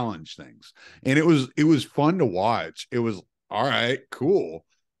did challenge things, and it was fun to watch. It was all right, cool.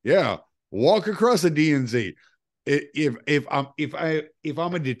 Yeah. Walk across the DMZ. If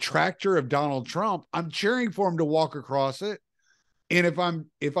I'm a detractor of Donald Trump, I'm cheering for him to walk across it. And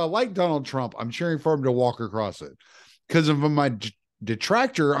if I like Donald Trump, I'm cheering for him to walk across it. Because if I'm my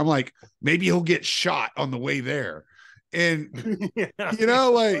detractor, I'm like, maybe he'll get shot on the way there. And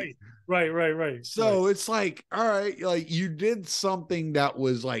Right. So it's like, all right, like you did something that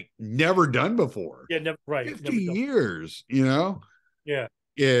was like never done before. Yeah, never, right. 50 Never done. years, you know? Yeah.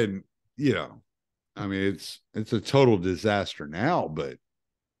 And, you know, I mean, it's a total disaster now, but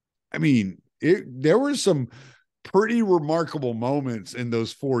I mean, there were some pretty remarkable moments in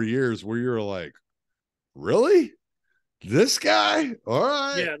those 4 years where you're like, really? This guy? All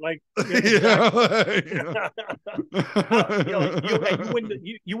right. Yeah, like yeah,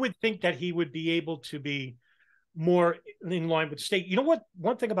 exactly. You would think that he would be able to be more in line with the state. You know what?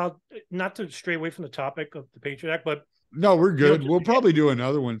 One thing about, not to stray away from the topic of the Patriot Act, but No, we're good. just We'll probably do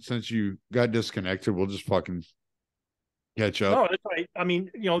another one since you got disconnected. We'll just fucking catch up. no, that's right. I mean,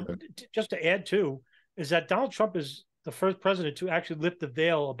 just to add to, is that Donald Trump is the first president to actually lift the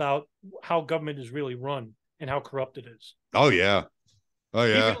veil about how government is really run and how corrupt it is. Oh yeah. Oh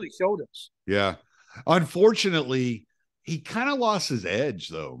He yeah. really showed us. Yeah. Unfortunately, he kind of lost his edge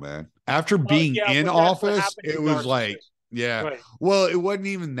though, man. After being in office, it was like, yeah. Right. Well, it wasn't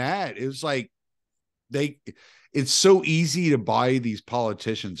even that. It was like it's so easy to buy these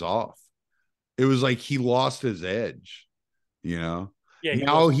politicians off. It was like he lost his edge, you know. Yeah,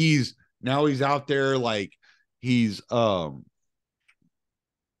 now he's out there like he's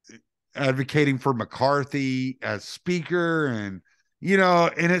advocating for McCarthy as speaker, and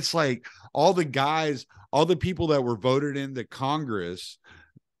and it's like all the people that were voted into Congress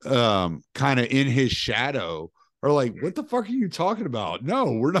kind of in his shadow are like, what the fuck are you talking about?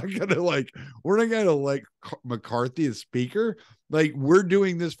 No, we're not gonna like McCarthy as speaker. Like, we're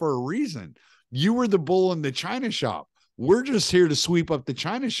doing this for a reason. You were the bull in the china shop. We're just here to sweep up the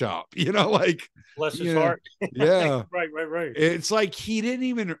china shop, like bless his heart. Yeah. Right. It's like he didn't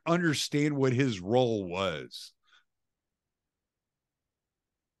even understand what his role was.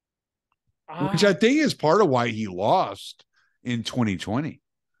 Which I think is part of why he lost in 2020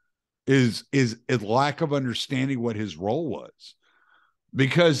 is a lack of understanding what his role was,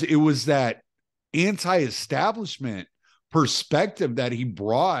 because it was that anti-establishment perspective that he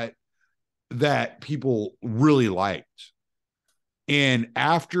brought that people really liked. And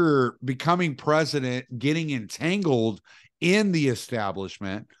after becoming president, getting entangled in the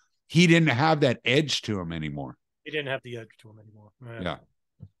establishment, he didn't have that edge to him anymore. He didn't have the edge to him anymore. Right. Yeah.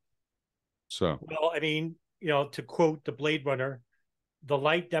 So, well, I mean, to quote the Blade Runner, the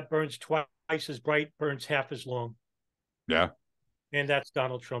light that burns twice as bright burns half as long. Yeah. And that's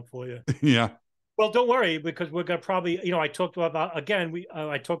Donald Trump for you. Yeah. Well, don't worry, because we're going to probably, I talked about, again,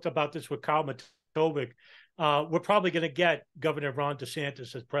 I talked about this with Kyle Matovic. We're probably going to get Governor Ron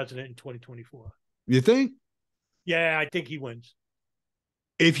DeSantis as president in 2024. You think? Yeah, I think he wins.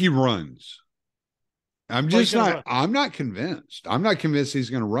 If he runs. I'm not convinced. I'm not convinced he's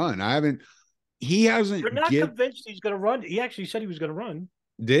going to run. He hasn't. You're not convinced he's going to run? He actually said he was going to run.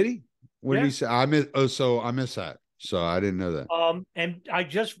 Did he? What did he say? I missed that. So I didn't know that. And I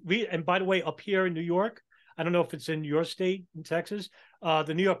just and by the way, up here in New York, I don't know if it's in your state, in Texas,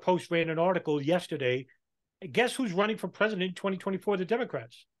 the New York Post ran an article yesterday. Guess who's running for president in 2024? The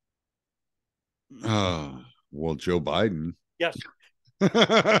Democrats. Well, Joe Biden. Yes.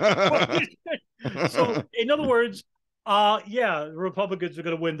 So, in other words, the Republicans are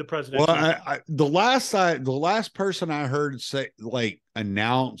going to win the presidency. Well, the last person I heard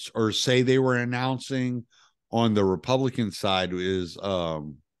announce or say they were announcing on the Republican side is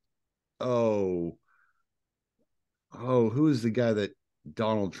who is the guy that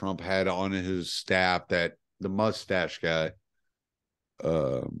Donald Trump had on his staff, that the mustache guy,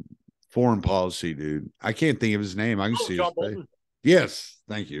 foreign policy dude. I can't think of his name. I can see John his Bolton. face. Yes,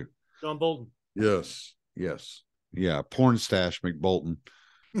 thank you. John Bolton. Yes. Yeah, porn stash McBolton.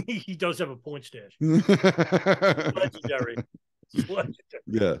 He does have a porn stash. Legendary.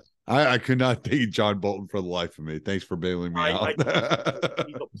 Yeah. I could not think of John Bolton for the life of me. Thanks for bailing me out.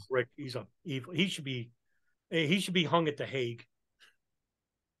 He's a prick. He's a evil. He should be hung at The Hague.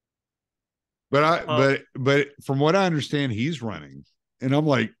 But from what I understand, he's running, and I'm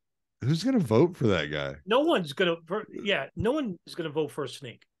like, who's going to vote for that guy? No one's going to. Yeah, no one is going to vote for a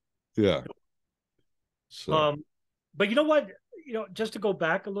snake. Yeah. So. But you know what? Just to go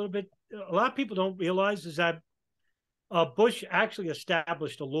back a little bit, a lot of people don't realize is that Bush actually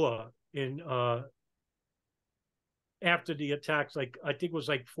established a law in after the attacks. I think it was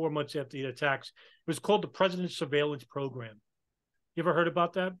 4 months after the attacks. It was called the President's Surveillance Program. You ever heard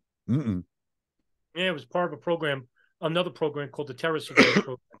about that? Mm-mm. Yeah, it was part of a program, another program called the Terrorist Surveillance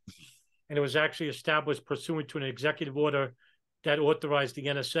Program, and it was actually established pursuant to an executive order that authorized the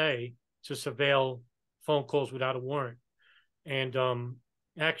NSA to surveil phone calls without a warrant. And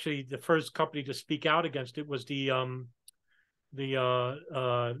actually, the first company to speak out against it was the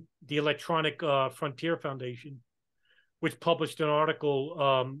the Electronic Frontier Foundation, which published an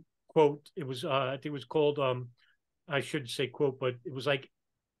article, quote, it was, I think it was called, I shouldn't say quote, but it was like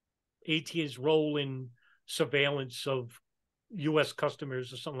AT's role in surveillance of U.S.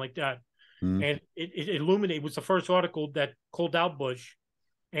 customers or something like that. And it illuminated, it was the first article that called out Bush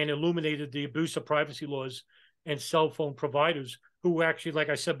and illuminated the abuse of privacy laws and cell phone providers who actually, like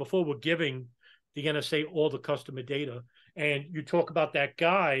I said before, were giving the NSA all the customer data. And you talk about that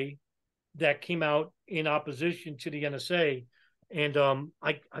guy that came out in opposition to the NSA. And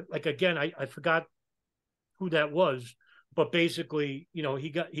I forgot who that was, but basically, you know, he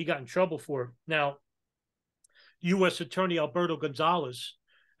got in trouble for it. Now, U.S. Attorney Alberto Gonzalez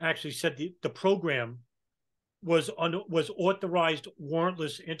actually said the program was authorized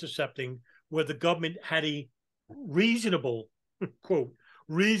warrantless intercepting, where the government had a reasonable, quote,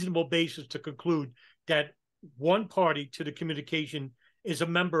 reasonable basis to conclude that one party to the communication is a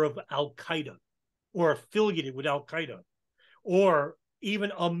member of Al-Qaeda or affiliated with Al-Qaeda, or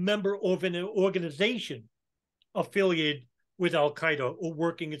even a member of an organization affiliated with Al-Qaeda or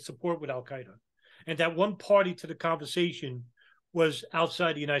working in support with Al-Qaeda. And that one party to the conversation was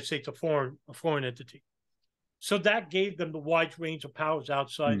outside the United States, a foreign entity. So that gave them the wide range of powers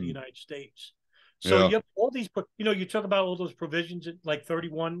outside the United States. So you have all these, you know, you talk about all those provisions at like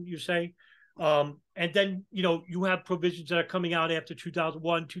 31, you say, and then, you know, you have provisions that are coming out after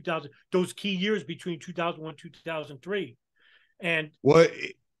 2001, 2000, those key years between 2001, 2003. And go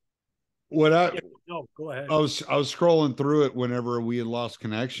ahead. I was scrolling through it whenever we had lost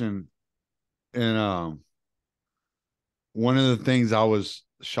connection, and one of the things I was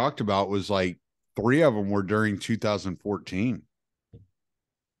shocked about was like 3 of them were during 2014.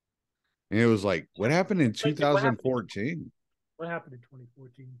 And it was like, what happened in 2014? What happened in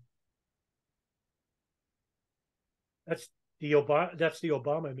 2014? That's the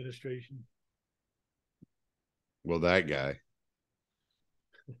Obama administration. Well, that guy.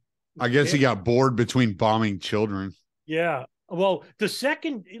 I guess he got bored between bombing children. Yeah. Well, the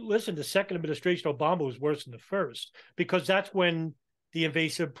second administration, Obama, was worse than the first, because that's when the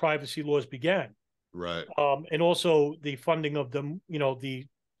invasive privacy laws began. Right. And also the funding of the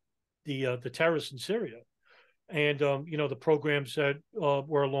terrorists in Syria, and you know, the programs that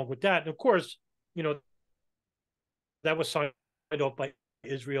were along with that. And of course, you know, that was signed off by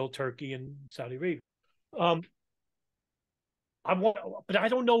Israel, Turkey, and Saudi Arabia. But I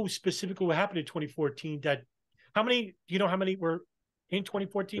don't know specifically what happened in 2014. Do you know how many were in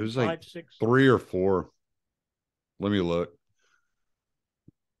 2014? It was 5, like 6? 3 or 4. Let me look.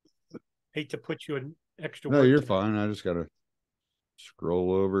 Hate to put you in extra No, work. you're fine. I just got to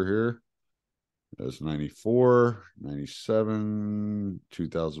scroll over here. That's 94, 97,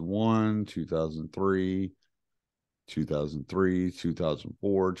 2001, 2003, 2003,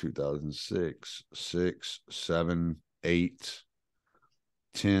 2004, 2006, 6, 7, 8,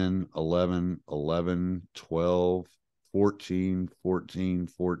 10, 11, 11, 12, 14, 14,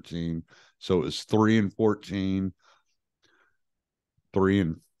 14. So it was 3 and 14, 3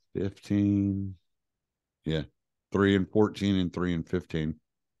 and 15. Yeah. 3 and 14 and 3 and 15.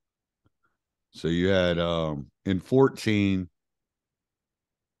 So you had in 14,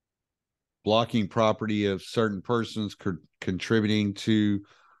 blocking property of certain persons contributing to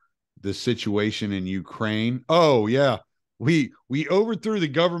the situation in Ukraine. Oh yeah, we overthrew the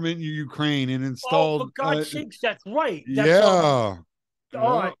government in Ukraine and installed. Oh, for God's sakes, that's right. That's, yeah.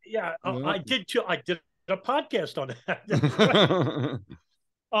 I did too. I did a podcast on that. That's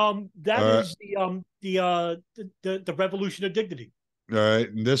right. That is the Revolution of Dignity. All right,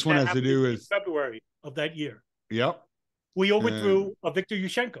 and this one has to do with February of that year. Yep. We overthrew Viktor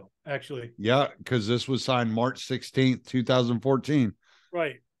Yushchenko, actually. Yeah, because this was signed March 16th, 2014.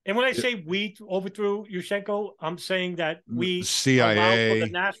 Right. And when I say we overthrew Yushchenko, I'm saying that we CIA, allowed for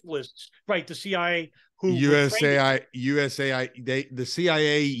the nationalists, right? The CIA, who the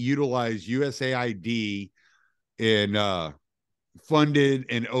CIA utilized USAID and funded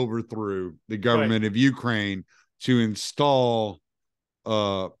and overthrew the government of Ukraine to install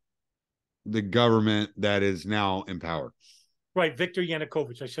the government that is now in power. Right, Viktor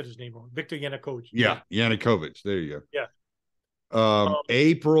Yanukovych. I said his name wrong. Viktor Yanukovych. Yeah, Yanukovych. There you go. Yeah.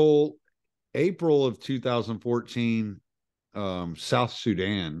 April of 2014, South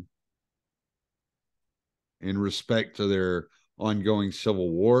Sudan, in respect to their ongoing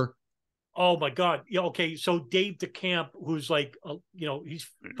civil war. Oh my God! Yeah. Okay. So Dave DeCamp, who's like, he's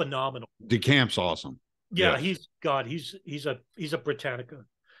phenomenal. DeCamp's awesome. Yeah, yes. He's a Britannica.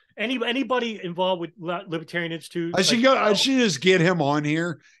 Anybody involved with Libertarian Institute? I should just get him on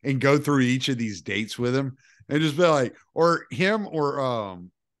here and go through each of these dates with him and just be like, or him or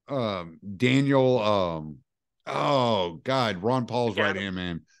Daniel oh God, Ron Paul's right hand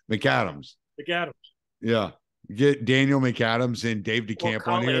man, McAdams. McAdams. Yeah. Get Daniel McAdams and Dave DeCamp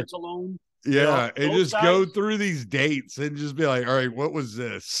on here. Alone. Yeah, and just guys, go through these dates and just be like, all right, what was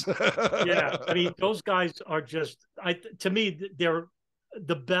this? Yeah, I mean, those guys are just, to me, they're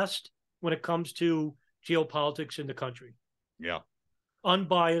the best when it comes to geopolitics in the country. Yeah.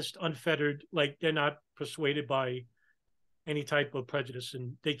 Unbiased, unfettered, like they're not persuaded by any type of prejudice,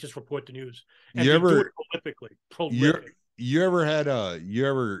 and they just report the news. And you ever do it prolifically. You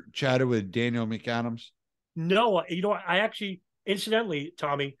ever chatted with Daniel McAdams? No, I actually, incidentally,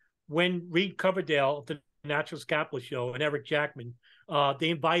 Tommy, when Reed Coverdale of the Naturalist Capitalist Show and Eric Jackman, they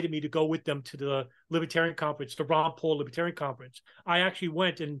invited me to go with them to the Libertarian Conference, the Ron Paul Libertarian Conference. I actually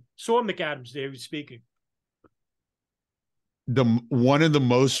went and saw McAdams there. He was speaking. One of the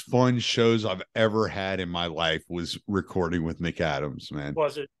most fun shows I've ever had in my life was recording with McAdams, man.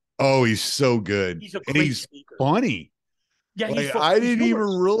 Was it? Oh, he's so good. He's a great speaker. Funny. Yeah, like, I didn't even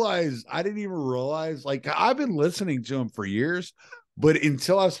realize. Like, I've been listening to him for years, but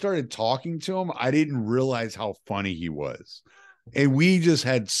until I started talking to him, I didn't realize how funny he was. And we just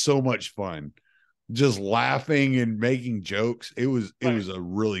had so much fun, just laughing and making jokes. It was a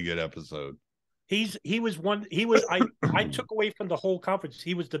really good episode. I took away from the whole conference,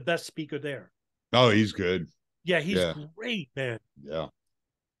 he was the best speaker there. Oh, he's good. Yeah, he's great, man. Yeah.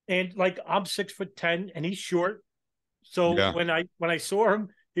 And like, I'm 6'10" and he's short. So when I saw him,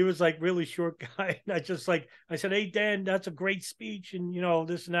 he was like really short guy. And I said, hey, Dan, that's a great speech. And,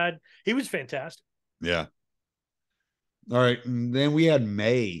 this and that. He was fantastic. Yeah. All right. And then we had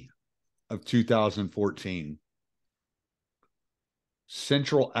May of 2014.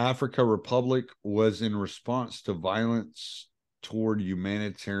 Central Africa Republic was in response to violence toward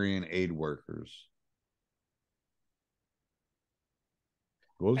humanitarian aid workers.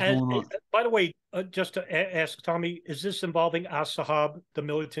 What's going on? By the way, just to ask Tommy, is this involving As-Sahab, the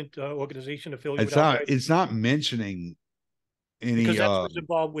militant organization affiliated with Al-Qaeda? It's not mentioning any. Because that's what's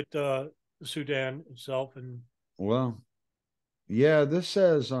involved with the Sudan itself. And well, yeah, this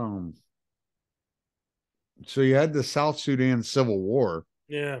says so you had the South Sudan Civil War.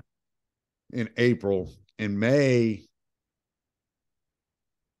 Yeah. In April. In May,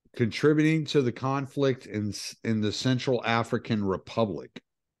 contributing to the conflict in the Central African Republic,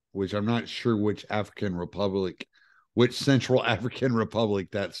 which I'm not sure which Central African Republic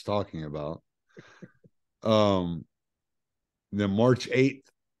that's talking about. Then March 8th,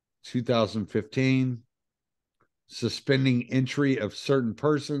 2015, suspending entry of certain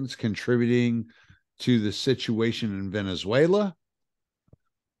persons contributing to the situation in Venezuela.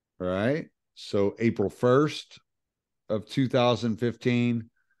 All right. So April 1st of 2015,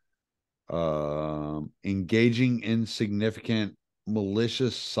 engaging in significant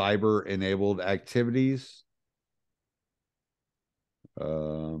malicious cyber-enabled activities,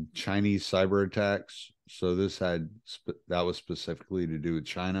 Chinese cyber attacks. So this that was specifically to do with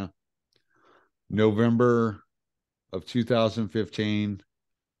China. November of 2015,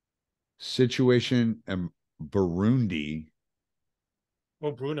 situation in Burundi.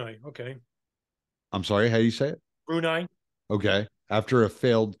 Oh, Brunei. Okay. I'm sorry, how do you say it? Brunei. Okay. After a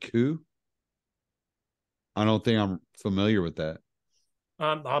failed coup. I don't think I'm familiar with that.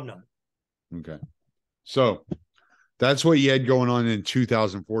 I'm not. Okay. So that's what you had going on in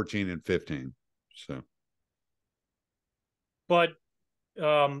 2014 and 15. So. But,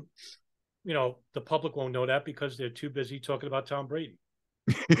 the public won't know that because they're too busy talking about Tom Brady.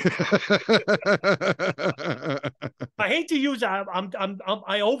 I hate to use that.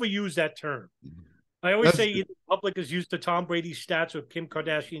 I overuse that term. I always say the public is used to Tom Brady's stats with Kim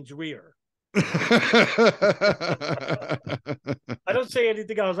Kardashian's rear. I don't say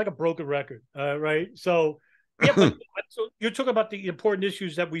anything else, like a broken record. Right. So, yeah, but so you're talking about the important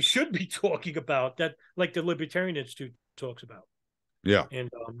issues that we should be talking about, that like the Libertarian Institute talks about. Yeah. And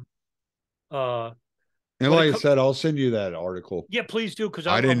like I said, I'll send you that article. Yeah, please do, because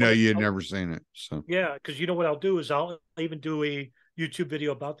I didn't know you had never seen it. So yeah, because you know what I'll do is I'll even do a YouTube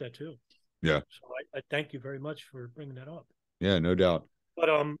video about that too. Yeah. So I thank you very much for bringing that up. Yeah, no doubt. But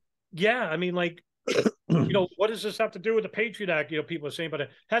yeah, I mean, like, what does this have to do with the Patriot Act? People are saying, but it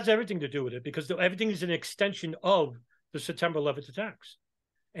has everything to do with it, because everything is an extension of the September 11th attacks,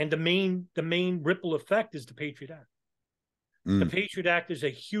 and the main ripple effect is the Patriot Act. The Patriot Act is a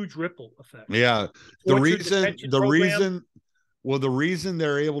huge ripple effect. Yeah. The reason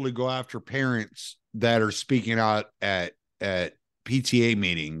they're able to go after parents that are speaking out at PTA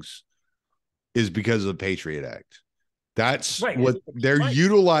meetings is because of the Patriot Act. That's right. What they're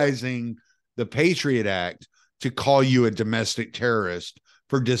utilizing the Patriot Act to call you a domestic terrorist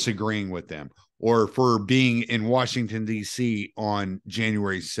for disagreeing with them or for being in Washington, D.C. on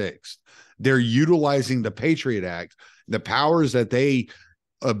January 6th. They're utilizing the Patriot Act, the powers that they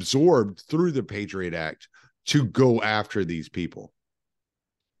absorbed through the Patriot Act, to go after these people.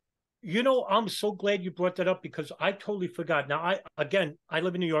 You know, I'm so glad you brought that up because I totally forgot. Now, I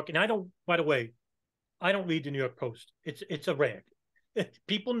live in New York, and I don't, by the way, I don't read the New York Post. It's a rag.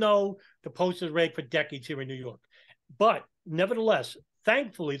 People know the Post is a rag for decades here in New York. But nevertheless,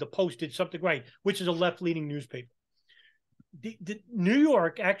 thankfully, the Post did something right, which is a left-leaning newspaper. The New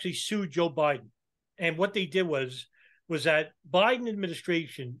York actually sued Joe Biden. And what they did was that Biden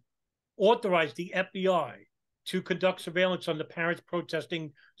administration authorized the FBI to conduct surveillance on the parents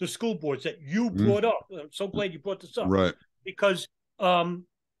protesting the school boards that you brought up. I'm so glad you brought this up. Right. Because, and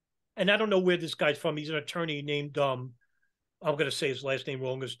I don't know where this guy's from. He's an attorney named, I'm going to say his last name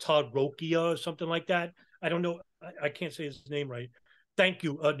wrong, is Todd Rokia or something like that. I don't know. I can't say his name right. Thank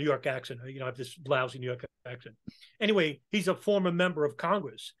you, New York accent. I have this lousy New York accent. Anyway, he's a former member of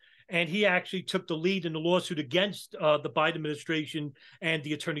Congress. And he actually took the lead in the lawsuit against the Biden administration and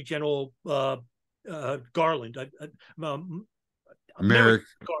the Attorney General Garland, Merrick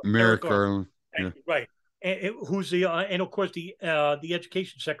Garland, yeah. Right? And who's the and of course the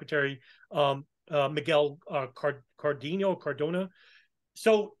Education Secretary Miguel Cardona.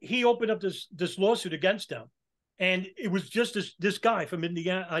 So he opened up this lawsuit against them, and it was just this guy from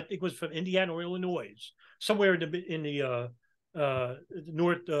Indiana. I think it was from Indiana or Illinois, somewhere in the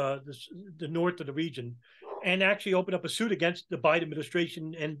north of the region, and actually opened up a suit against the Biden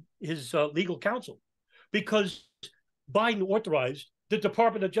administration and his legal counsel, because Biden authorized the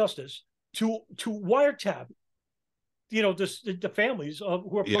Department of Justice to wiretap, the families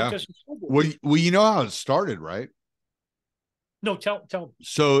who are protesting school boards. Well, you know how it started, right? No, tell me.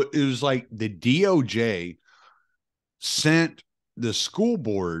 So it was like the DOJ sent the school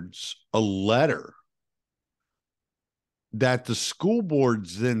boards a letter that the school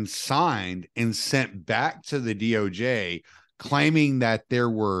boards then signed and sent back to the DOJ, claiming that there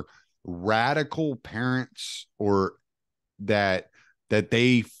were radical parents or that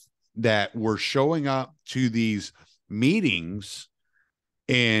were showing up to these meetings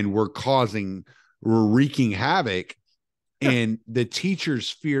and were wreaking havoc, and the teachers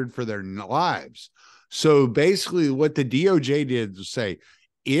feared for their lives. So basically what the DOJ did was say,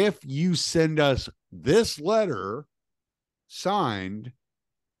 if you send us this letter signed,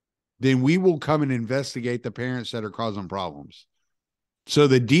 then we will come and investigate the parents that are causing problems. So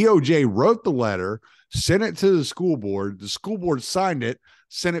the DOJ wrote the letter, sent it to the school board signed it,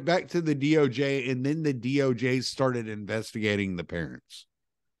 sent it back to the DOJ, and then the DOJ started investigating the parents.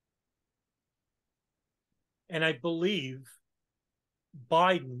 And I believe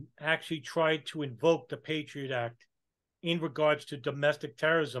Biden actually tried to invoke the Patriot Act in regards to domestic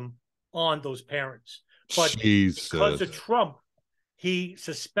terrorism on those parents. But because of Trump, he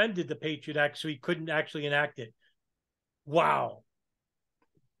suspended the Patriot Act, so he couldn't actually enact it. Wow.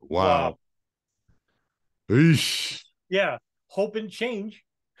 Eesh. Yeah. Hope and change.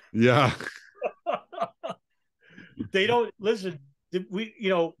 Yeah. They don't listen.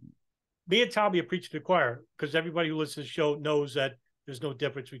 Me and Tommy are preaching to the choir, because everybody who listens to the show knows that there's no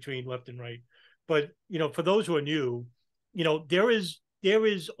difference between left and right. But, for those who are new, there is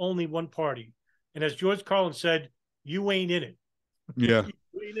only one party. And as George Carlin said, you ain't in it. Yeah.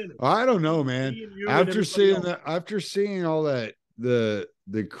 I don't know, man. After seeing all that, the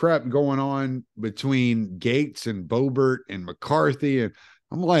crap going on between Gates and Boebert and McCarthy, and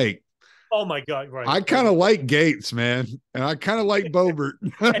I'm like, oh my God, right. I kind of like Gates, man. And I kind of like Boebert.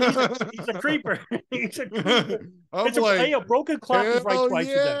 And he's a creeper. He's a creeper. A broken clock is right twice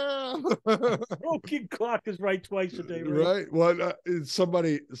a day. Broken clock is right twice a day. Right. Well,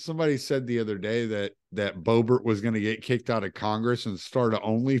 somebody said the other day that Boebert was going to get kicked out of Congress and start an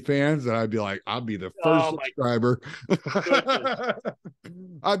OnlyFans, and I'd be like, I'll be the first subscriber.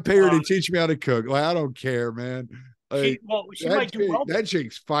 I'd pay her to teach me how to cook. Like, I don't care, man. Like, she might do well. That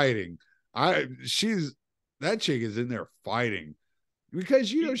chick's fighting. That chick is in there fighting, because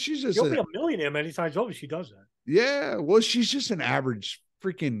she's just you'll be a millionaire many times over. She does that. Yeah, well, she's just an average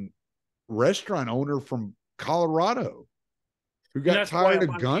freaking restaurant owner from Colorado who got tired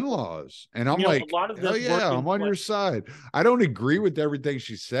of gun laws. And I'm like, hell yeah, I'm on your side. I don't agree with everything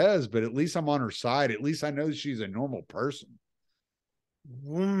she says, but at least I'm on her side. At least I know she's a normal person.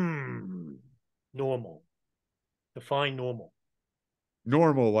 Normal. Define normal.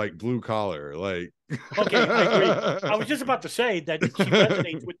 Normal, like blue collar, like. Okay, I agree. I was just about to say that she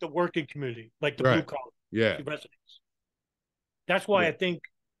resonates with the working community, like the blue collar. Yeah, she resonates. That's why I think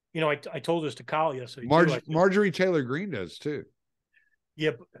I told this to Kyle yesterday. Said, Marjorie Taylor Greene does too.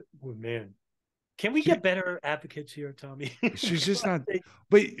 Yeah, but man, can we get better advocates here, Tommy? She's just not.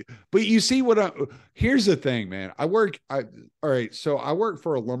 But you see what? Here's the thing, man. All right. So I work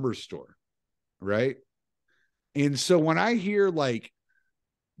for a lumber store, right? And so when I hear like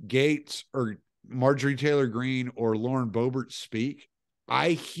Gates or Marjorie Taylor Greene or Lauren Boebert speak,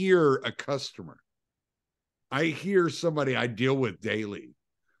 I hear a customer. I hear somebody I deal with daily.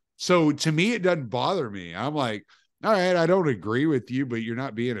 So to me, it doesn't bother me. I'm like, all right, I don't agree with you, but you're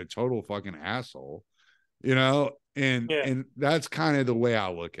not being a total fucking asshole, and that's kind of the way I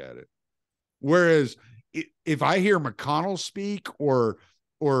look at it. Whereas if I hear McConnell speak or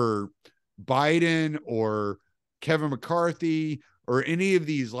Biden or Kevin McCarthy or any of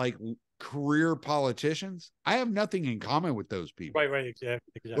these like career politicians, I have nothing in common with those people. Right,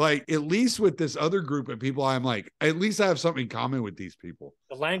 exactly. Like at least with this other group of people, I'm like, at least I have something in common with these people.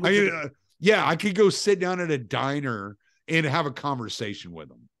 The language. I could go sit down at a diner and have a conversation with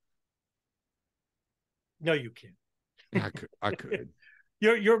them. No, you can't. I could.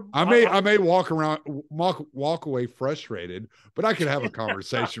 I may walk away frustrated, but I could have a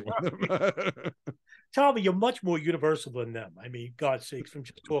conversation with them. Tommy, you're much more universal than them. I mean, God's sakes, from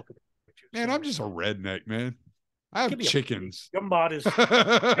just talking with you. Man, I'm just a redneck, man. I have chickens. You're modest.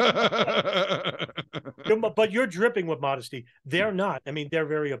 But you're dripping with modesty. They're not. I mean, they're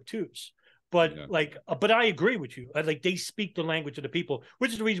very obtuse. But but I agree with you. Like they speak the language of the people,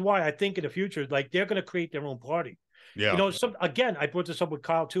 which is the reason why I think in the future, like they're going to create their own party. Yeah. Again, I brought this up with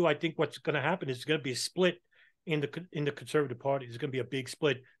Kyle too. I think what's going to happen is going to be a split in the conservative party. There's going to be a big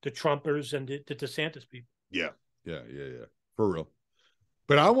split. The Trumpers and the DeSantis people. Yeah. For real.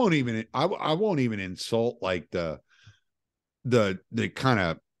 But I won't even insult like the kind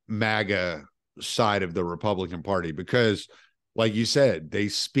of MAGA side of the Republican Party, because like you said, they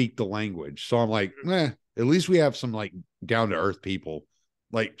speak the language. So I'm like, at least we have some like down to earth people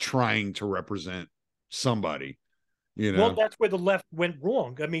like trying to represent somebody, Well, that's where the left went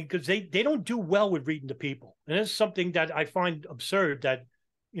wrong. I mean, because they don't do well with reading the people. And it's something that I find absurd that,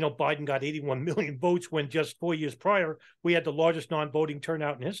 Biden got 81 million votes when just 4 years prior, we had the largest non-voting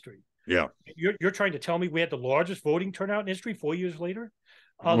turnout in history. Yeah. You're trying to tell me we had the largest voting turnout in history 4 years later?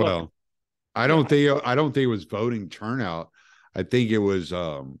 I don't think it was voting turnout. I think it was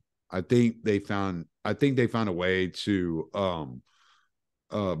I think they found a way to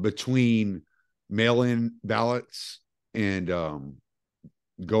between mail-in ballots and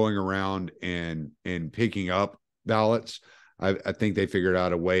going around and picking up ballots. I think they figured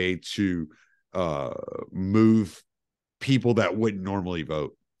out a way to move people that wouldn't normally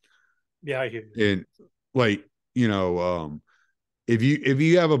vote. Yeah, I hear you. And like, if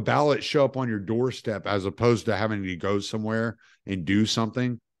you have a ballot show up on your doorstep as opposed to having to go somewhere and do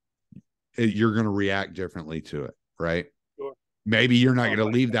something, you're going to react differently to it, right? Sure. Maybe you're not going to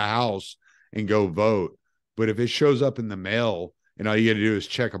leave the house and go vote, but if it shows up in the mail and all you got to do is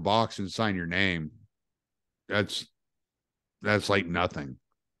check a box and sign your name, that's like nothing.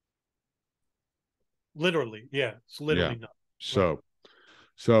 Literally, yeah, it's literally nothing.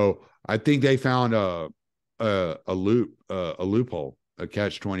 So I think they found a loophole, a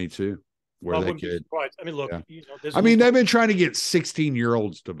catch-22, where they could. I mean, look, they've been trying to get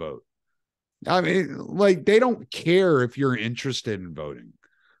 16-year-olds to vote. I mean, like they don't care if you're interested in voting;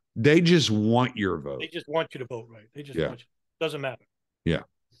 they just want your vote. They just want you to vote, right? They just want you. Doesn't matter. Yeah.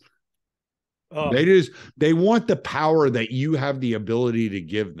 They want the power that you have the ability to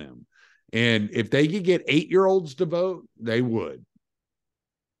give them, and if they could get 8-year-olds to vote, they would.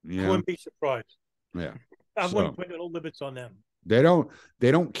 I wouldn't be surprised. Yeah. I wouldn't put no limits on them. They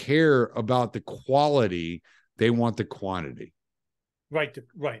don't care about the quality. They want the quantity. Right,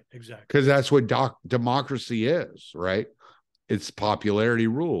 exactly. Because that's what democracy is, right? It's popularity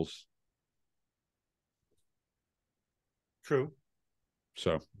rules. True.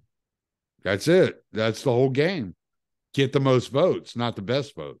 So that's it. That's the whole game. Get the most votes, not the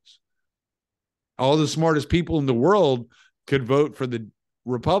best votes. All the smartest people in the world could vote for the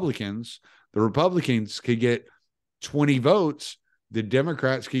Republicans. The Republicans could get 20 votes. The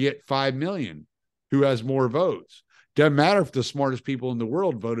Democrats could get 5 million. Who has more votes? Doesn't matter if the smartest people in the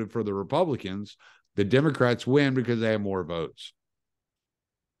world voted for the Republicans. The Democrats win because they have more votes.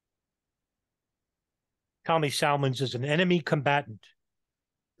 Tommy Salmons is an enemy combatant.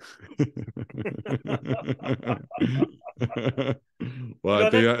 Well, I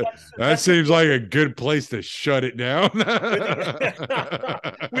think that seems like a good place to shut it down.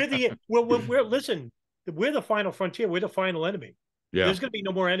 Listen, we're the final frontier. We're the final enemy. Yeah. There's going to be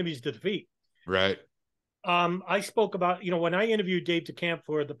no more enemies to defeat. Right. I spoke about, when I interviewed Dave DeCamp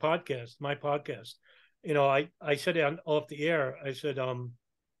for the podcast, my podcast, I said off the air, I said,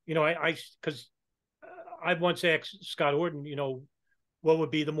 because I once asked Scott Horton, what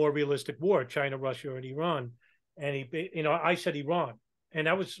would be the more realistic war, China, Russia, and Iran? And I said Iran, and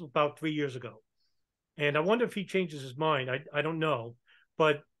that was about 3 years ago. And I wonder if he changes his mind. I don't know,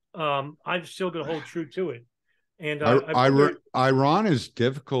 but I'm still going to hold true to it. And Iran is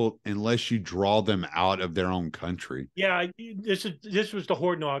difficult unless you draw them out of their own country. Yeah, this was the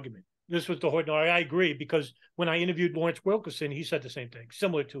Horton argument. This was the Horton argument. I agree, because when I interviewed Lawrence Wilkerson, he said the same thing,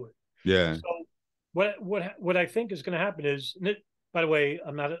 similar to it. Yeah. So what I think is going to happen is, by the way,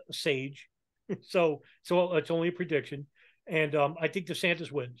 I'm not a sage, so it's only a prediction, and I think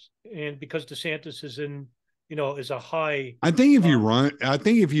DeSantis wins, and because DeSantis is is a high. I think if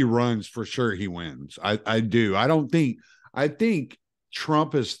he runs, for sure he wins. I do. I think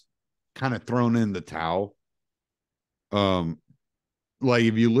Trump has kind of thrown in the towel. Like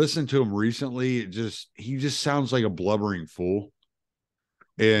if you listen to him recently, he just sounds like a blubbering fool.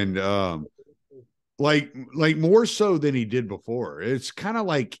 And like more so than he did before. It's kind of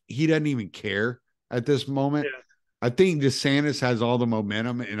like he doesn't even care at this moment. Yeah. I think DeSantis has all the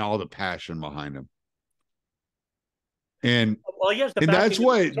momentum and all the passion behind him. And that's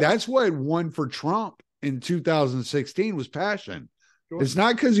what won for Trump in 2016 was passion. Sure. It's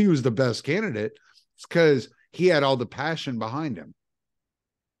not because he was the best candidate. It's because he had all the passion behind him.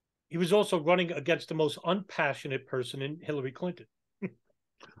 He was also running against the most unpassionate person in Hillary Clinton.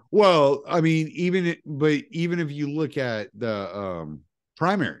 Well, I mean, even if you look at the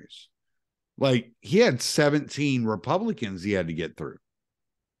primaries, like he had 17 Republicans he had to get through.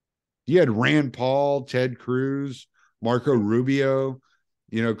 He had Rand Paul, Ted Cruz, Marco Rubio,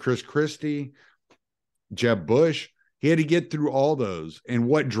 Chris Christie, Jeb Bush. He had to get through all those. And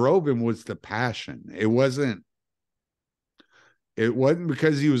what drove him was the passion. It wasn't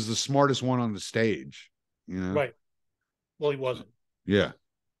because he was the smartest one on the stage, Right. Well, he wasn't. Yeah.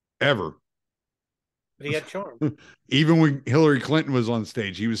 Ever. But he had charm. Even when Hillary Clinton was on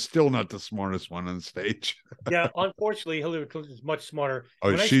stage, he was still not the smartest one on stage. Yeah, unfortunately, Hillary Clinton is much smarter.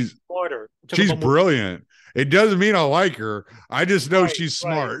 Oh, she's smarter. She's brilliant. It doesn't mean I like her. I just know she's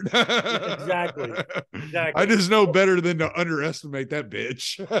smart. Yeah, exactly. I just know better than to underestimate that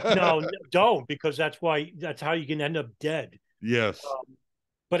bitch. No, don't, because that's how you can end up dead. Yes.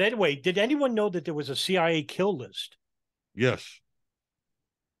 But anyway, did anyone know that there was a CIA kill list? Yes.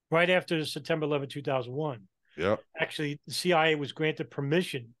 Right after September 11, 2001. Yeah. Actually, the CIA was granted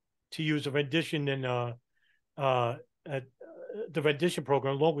permission to use a rendition in the rendition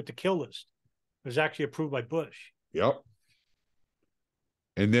program along with the kill list. It was actually approved by Bush. Yep.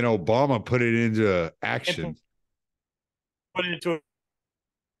 And then Obama put it into action. Put it into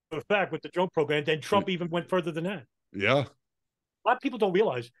effect with the drone program. Then Trump even went further than that. Yeah. A lot of people don't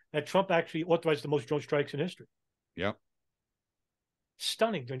realize that Trump actually authorized the most drone strikes in history. Yep.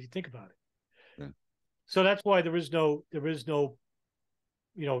 Stunning when you think about it. Yeah. So that's why there is no divisional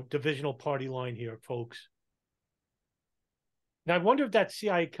party line here, folks. Now I wonder if that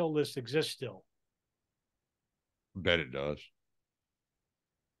CIA kill list exists still. Bet it does.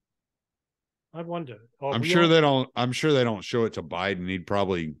 I wonder. I'm sure they don't show it to Biden. He'd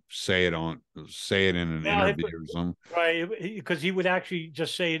probably say it in an interview or something. Right, because he would actually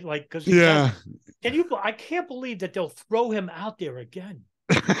just say it because I can't believe that they'll throw him out there again.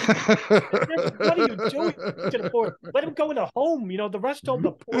 What are you doing to the poor? Let him go into home. The rest of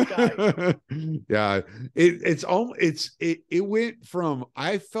the poor guy. Yeah, it went from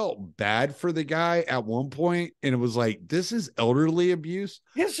I felt bad for the guy at one point, and it was like this is elderly abuse.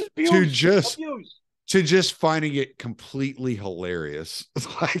 This is abuse. To just finding it completely hilarious.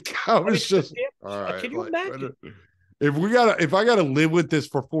 Like I was just all right. Can you imagine? If I gotta live with this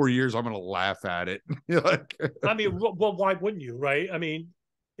for 4 years, I'm gonna laugh at it. I mean, well, why wouldn't you? Right? I mean,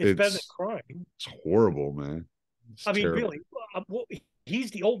 it's better than crime. It's horrible, man. Really,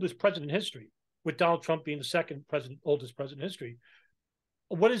 he's the oldest president in history, with Donald Trump being the second oldest president in history.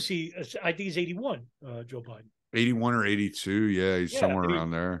 What is he? I think he's 81. Joe Biden. 81 or 82. Yeah, he's somewhere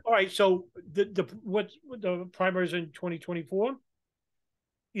around there. All right. So the primaries in 2024?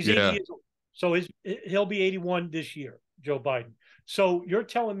 He's 80 years old. So he'll be 81 this year, Joe Biden. So you're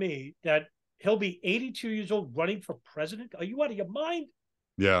telling me that he'll be 82 years old running for president? Are you out of your mind?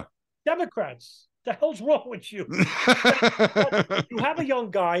 Yeah. Democrats, the hell's wrong with you? You have a young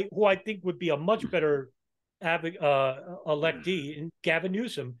guy who I think would be a much better electee, in Gavin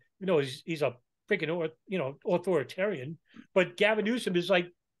Newsom. He's a freaking authoritarian, but Gavin Newsom is like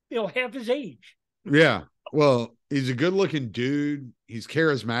half his age. Yeah. Well, he's a good-looking dude. He's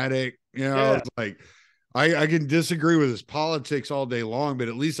charismatic. It's like I can disagree with his politics all day long, but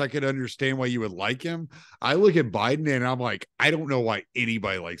at least I could understand why you would like him. I look at Biden and I'm like, I don't know why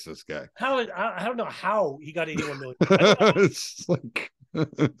anybody likes this guy. I don't know how he got 81 million. I don't know It's like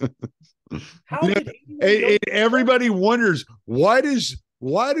how did 81 and million everybody wonders why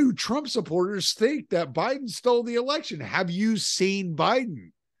do Trump supporters think that Biden stole the election? Have you seen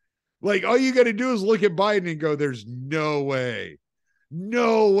Biden? Like, all you got to do is look at Biden and go, there's no way.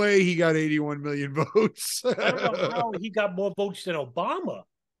 No way he got 81 million votes. I don't know how he got more votes than Obama.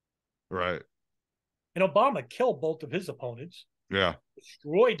 Right. And Obama killed both of his opponents. Yeah.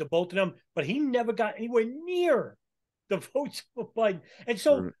 Destroyed the both of them, but he never got anywhere near the votes for Biden. And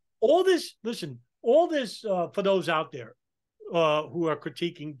so all this, for those out there who are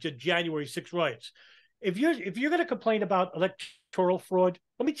critiquing the January 6th riots, if you're going to complain about electoral fraud,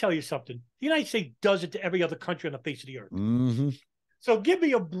 let me tell you something. The United States does it to every other country on the face of the earth. Mm-hmm. So give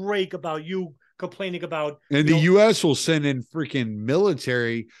me a break about you complaining about. And the U.S. will send in freaking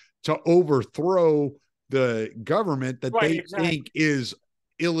military to overthrow the government that they think is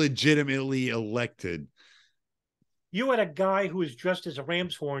illegitimately elected. You had a guy who is dressed as a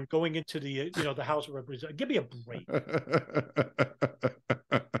ram's horn going into the House of Representatives. Give me a break.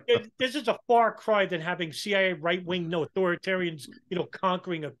 This is a far cry than having CIA right-wing authoritarians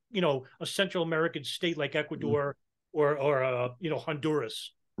conquering a Central American state like Ecuador or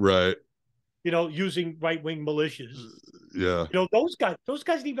Honduras. Right. Using right-wing militias. Yeah. Those guys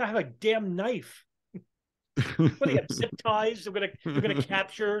didn't even have a damn knife. What, they have zip ties? They're gonna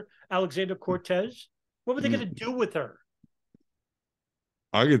capture Alexander Cortez. What were they going to do with her?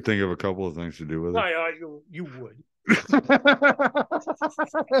 I could think of a couple of things to do with her. You would.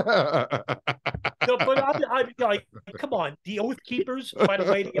 No, but come on. The Oath Keepers, by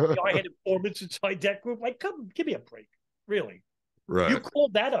the way, the FBI had informants inside that group. Like, give me a break. Really? Right. You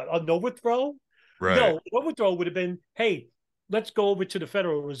called that an overthrow? Right. No, an overthrow would have been, hey, let's go over to the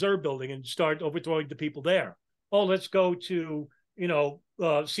Federal Reserve Building and start overthrowing the people there. Oh, let's go to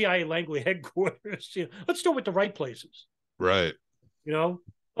CIA Langley headquarters. Let's do it with the right places. Right.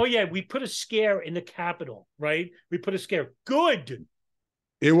 Oh yeah, we put a scare in the Capitol, right? We put a scare. Good.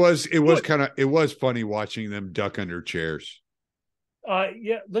 It was funny watching them duck under chairs.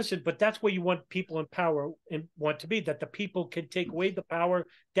 Yeah, listen, but that's where you want people in power and want to be, that the people can take away the power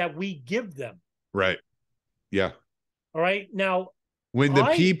that we give them. Right. Yeah. All right. Now, when the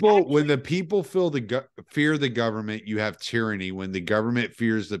people fear the government, you have tyranny. When the government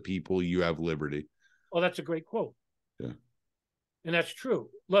fears the people, you have liberty. Oh, that's a great quote. Yeah. And that's true.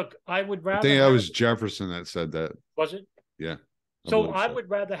 Look, I would rather. I think that was Jefferson that said that. Was it? Yeah. I would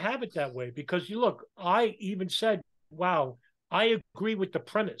rather have it that way because I even said, wow, I agree with the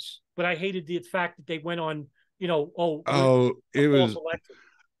premise, but I hated the fact that they went on, it was election.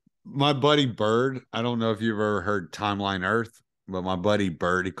 My buddy Bird. I don't know if you've ever heard Timeline Earth, but my buddy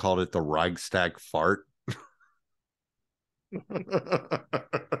Bird, he called it the Reichstag fart.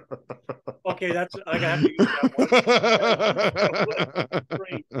 Okay, I have to use that one.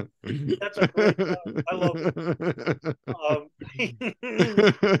 Great. That's a great one. I love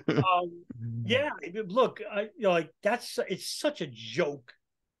it. Yeah, look, it's such a joke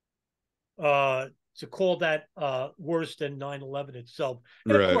to call that worse than 9/11 itself.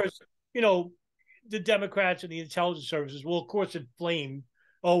 And of course, the Democrats and the intelligence services will, of course, inflame.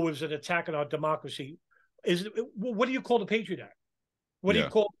 Oh, it was an attack on our democracy. What do you call the Patriot Act? What do you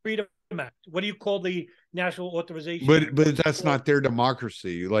call the Freedom Act? What do you call the National Authorization Act? But that's not their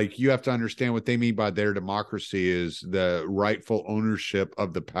democracy. Like, you have to understand what they mean by their democracy is the rightful ownership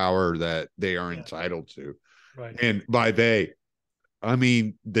of the power that they are entitled to. Right. And by they, I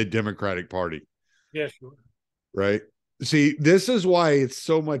mean the Democratic Party. Yeah, sure. Right. See, this is why it's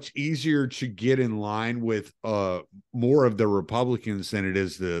so much easier to get in line with more of the Republicans than it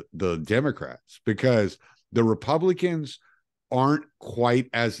is the Democrats, because the Republicans aren't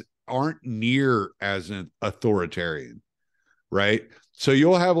near as an authoritarian, right? So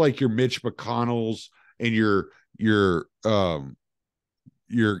you'll have like your Mitch McConnells and your Kevin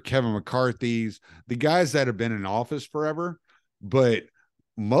McCarthy's, the guys that have been in office forever, but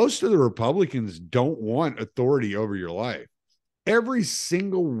most of the Republicans don't want authority over your life. Every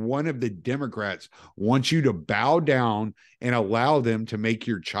single one of the Democrats wants you to bow down and allow them to make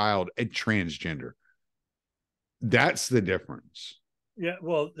your child a transgender. That's the difference. Yeah,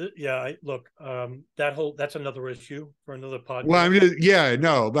 well, look, that's another issue for another podcast.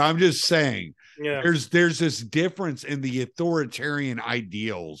 Well, but I'm just saying, there's this difference in the authoritarian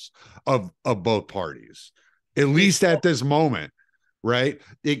ideals of both parties, at least at this moment, right?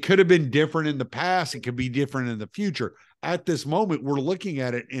 It could have been different in the past. It could be different in the future. At this moment, we're looking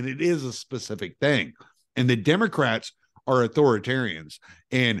at it, and it is a specific thing. And the Democrats are authoritarians,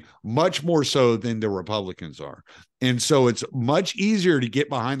 and much more so than the Republicans are. And so it's much easier to get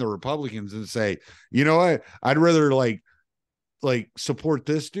behind the Republicans and say, you know what, I'd rather like support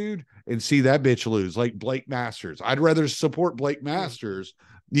this dude and see that bitch lose, like Blake Masters. I'd rather support Blake Masters,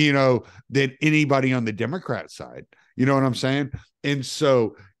 you know, than anybody on the Democrat side. You know what I'm saying? And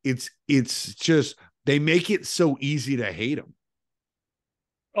so it's just, they make it so easy to hate them.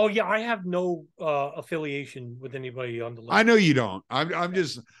 Oh yeah, I have no affiliation with anybody on the list. I know you don't. I'm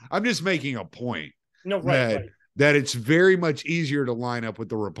just making a point. No, right. That it's very much easier to line up with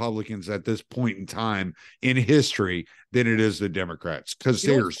the Republicans at this point in time in history than it is the Democrats, because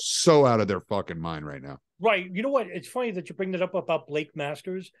they are so out of their fucking mind right now. Right. You know what? It's funny that you bring that up about Blake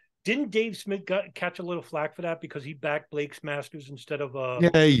Masters. Didn't Dave Smith catch a little flack for that because he backed Blake Masters instead of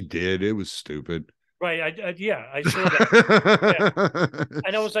Yeah, he did. It was stupid. Right. I saw that. Yeah.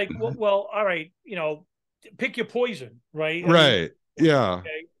 And I was like, well, all right, you know, pick your poison, right? Right. Yeah.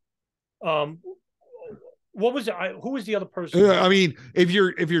 Okay. What was it? Who was the other person? I mean, if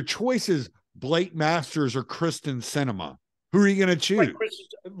your choice is Blake Masters or Kristen Sinema, who are you going to choose?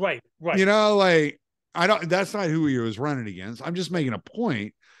 Right. You know, like, that's not who he was running against. I'm just making a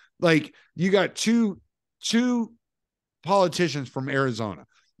point. Like, you got two politicians from Arizona.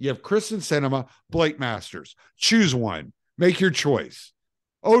 You have Kristen Sinema, Blake Masters. Choose one. Make your choice.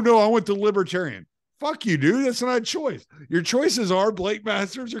 Oh, no, I went to Libertarian. Fuck you, dude. That's not a choice. Your choices are Blake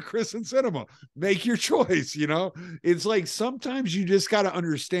Masters or Kristen Sinema. Make your choice, you know? It's like sometimes you just got to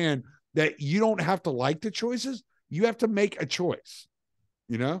understand that you don't have to like the choices. You have to make a choice,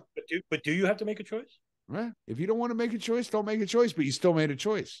 you know? But do you have to make a choice? Right. If you don't want to make a choice, don't make a choice, but you still made a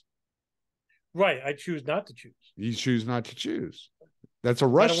choice. Right. I choose not to choose. You choose not to choose. That's a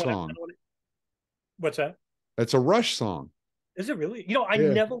Rush song. What's that? That's a Rush song. Is it really? You know, I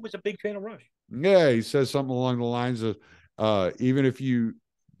never was a big fan of Rush. Yeah, he says something along the lines of, even if you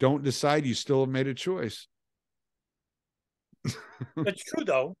don't decide, you still have made a choice. It's true,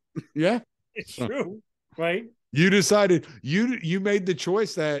 though. Yeah. It's true, right? You decided, you made the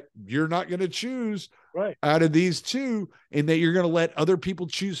choice that you're not going to choose out of these two, and that you're going to let other people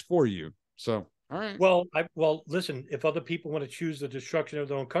choose for you. So, all right. Well, listen, if other people want to choose the destruction of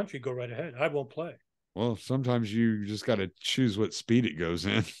their own country, go right ahead. I won't play. Well, sometimes you just got to choose what speed it goes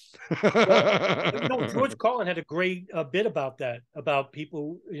in. Well, you know, George Carlin had a great bit about that, about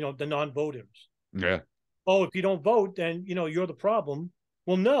people, you know, the non-voters. Yeah. Oh, if you don't vote, then, you know, you're the problem.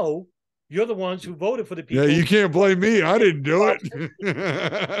 Well, no, you're the ones who voted for the people. Yeah, you can't blame me. I didn't do it.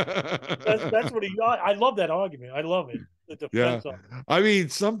 That's what I love that argument. I love it. The defense of it. I mean,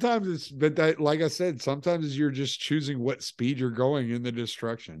 sometimes it's, but that, like I said, sometimes you're just choosing what speed you're going in the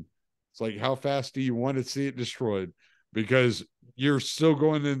destruction. It's like, how fast do you want to see it destroyed? Because you're still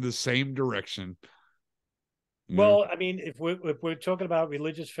going in the same direction. Well, I mean, if we're talking about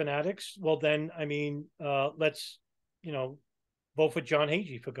religious fanatics, well, then, I mean, let's, you know, vote for John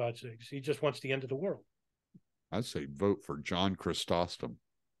Hagee, for God's sakes. He just wants the end of the world. I'd say vote for John Chrysostom.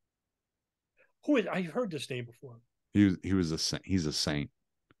 Who is? I've heard this name before. He was a saint. He's a saint.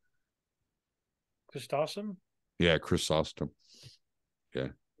 Chrysostom? Yeah, Chrysostom. Yeah.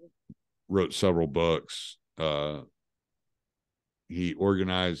 Wrote several books. He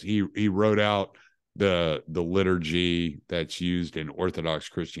organized, he wrote out the liturgy that's used in Orthodox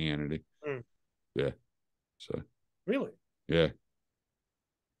Christianity. Yeah. So really? Yeah.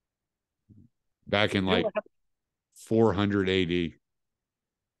 Back in like 400 AD. Good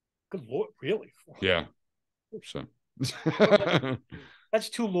Lord, really? Yeah. So that's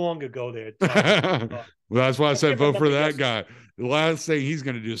too long ago there. Well, that's why I said vote for that guy. The last thing he's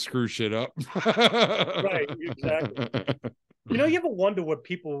going to do is screw shit up. Right, exactly. You know, you ever wonder what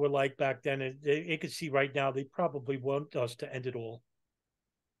people were like back then? They could see right now they probably want us to end it all.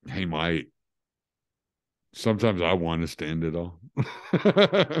 He might. Sometimes I want us to end it all.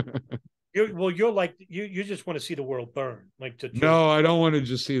 You're like you just want to see the world burn. No, I don't want to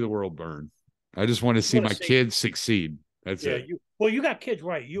just see the world burn. I just want to see my kids succeed. That's it. You got kids,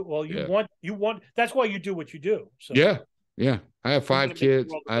 right? You want. That's why you do what you do. So. Yeah. I have 5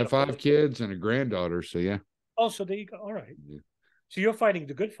 kids. I have 5 kids and a granddaughter. So yeah. Oh, so there you go. All right. Yeah. So you're fighting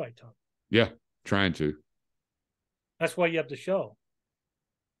the good fight, Tom. Yeah, trying to. That's why you have the show.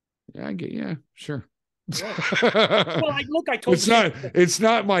 Yeah, sure. Yeah. Well, I told you. It's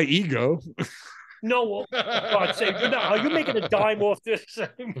not my ego. No, well, God sake, you're making a dime off this. I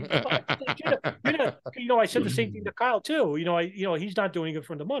said the same thing to Kyle too. He's not doing it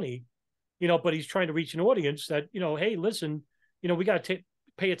for the money, but he's trying to reach an audience that, hey, listen, we got to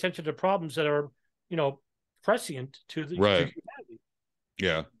pay attention to problems that are, prescient to the right. humanity.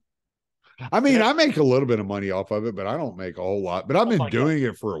 Yeah. I mean, I make a little bit of money off of it, but I don't make a whole lot. But I've been doing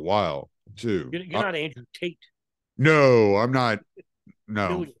it for a while too. You're not Andrew Tate. No, I'm not. No,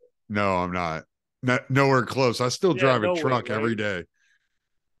 Million. no, I'm not. Nowhere close. I still drive a truck every day.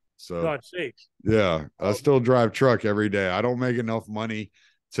 So God's sakes. Yeah, I still drive truck every day. I don't make enough money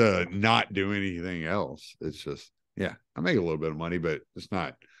to not do anything else. It's just, yeah, I make a little bit of money, but it's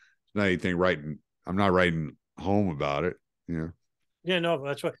not anything writing. I'm not writing home about it. Yeah, no,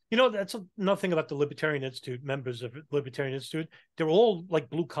 that's right. That's another thing about the Libertarian Institute, members of Libertarian Institute. They're all like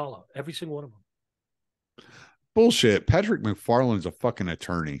blue collar, every single one of them. Bullshit. Patrick McFarland's a fucking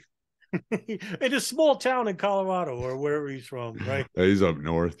attorney. In a small town in Colorado or wherever he's from, right? He's up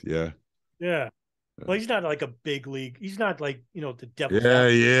north. Yeah. Yeah. Well, he's not like a big league. He's not like, the devil. Yeah,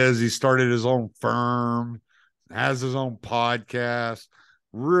 he is. He started his own firm, has his own podcast.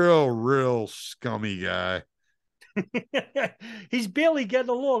 Real scummy guy. He's barely getting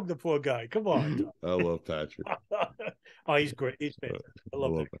along, the poor guy. Come on. I love Patrick. Oh, he's great. He's fantastic. I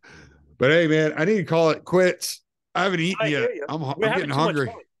love it. But hey, man, I need to call it quits. I haven't eaten yet. I'm getting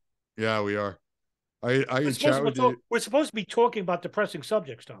hungry. Yeah, we are. I can chat with you. We're supposed to be talking about depressing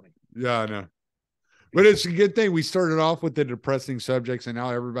subjects, Tommy. Yeah, I know. But it's a good thing we started off with the depressing subjects, and now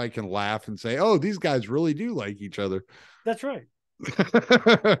everybody can laugh and say, "Oh, these guys really do like each other." That's right.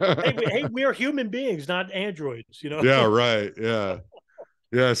 hey, we're human beings, not androids. Yeah, right.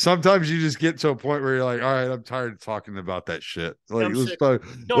 Yeah. Sometimes you just get to a point where you're like, "All right, I'm tired of talking about that shit. Like,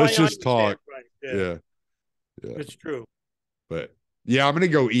 let's just talk." Right. Yeah. It's true. But yeah, I'm gonna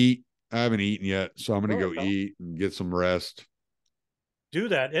go eat. I haven't eaten yet, so I'm gonna go eat and get some rest. Do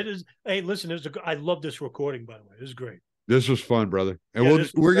that. It is. Hey, listen, I love this recording, by the way. This is great. This was fun, brother. And I'm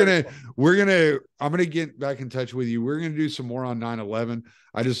gonna get back in touch with you. We're gonna do some more on 9/11.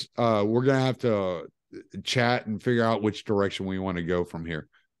 We're gonna have to chat and figure out which direction we want to go from here.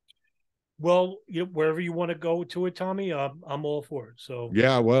 Well, wherever you want to go to it, Tommy, I'm all for it. So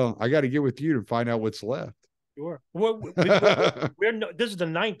yeah, well, I got to get with you to find out what's left. Sure. This is the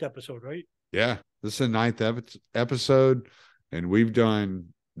 9th episode, right? Yeah, this is the 9th episode, and we've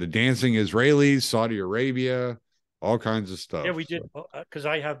done the dancing Israelis, Saudi Arabia, all kinds of stuff. Yeah, we did, because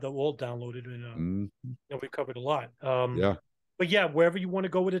I have the all downloaded, and we covered a lot. Yeah, but yeah, wherever you want to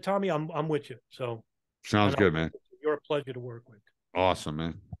go with it, Tommy, I'm with you. So sounds good, man. You're a pleasure to work with. Awesome,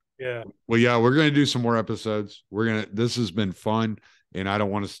 man. Yeah. Well, yeah, we're gonna do some more episodes. This has been fun, and I don't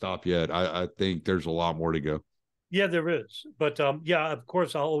want to stop yet. I think there's a lot more to go. Yeah, there is. But yeah, of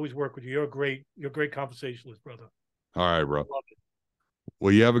course, I'll always work with you. You're a great conversationalist, brother. All right, bro.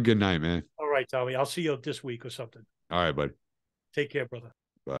 Well, you have a good night, man. All right, Tommy. I'll see you this week or something. All right, buddy. Take care, brother.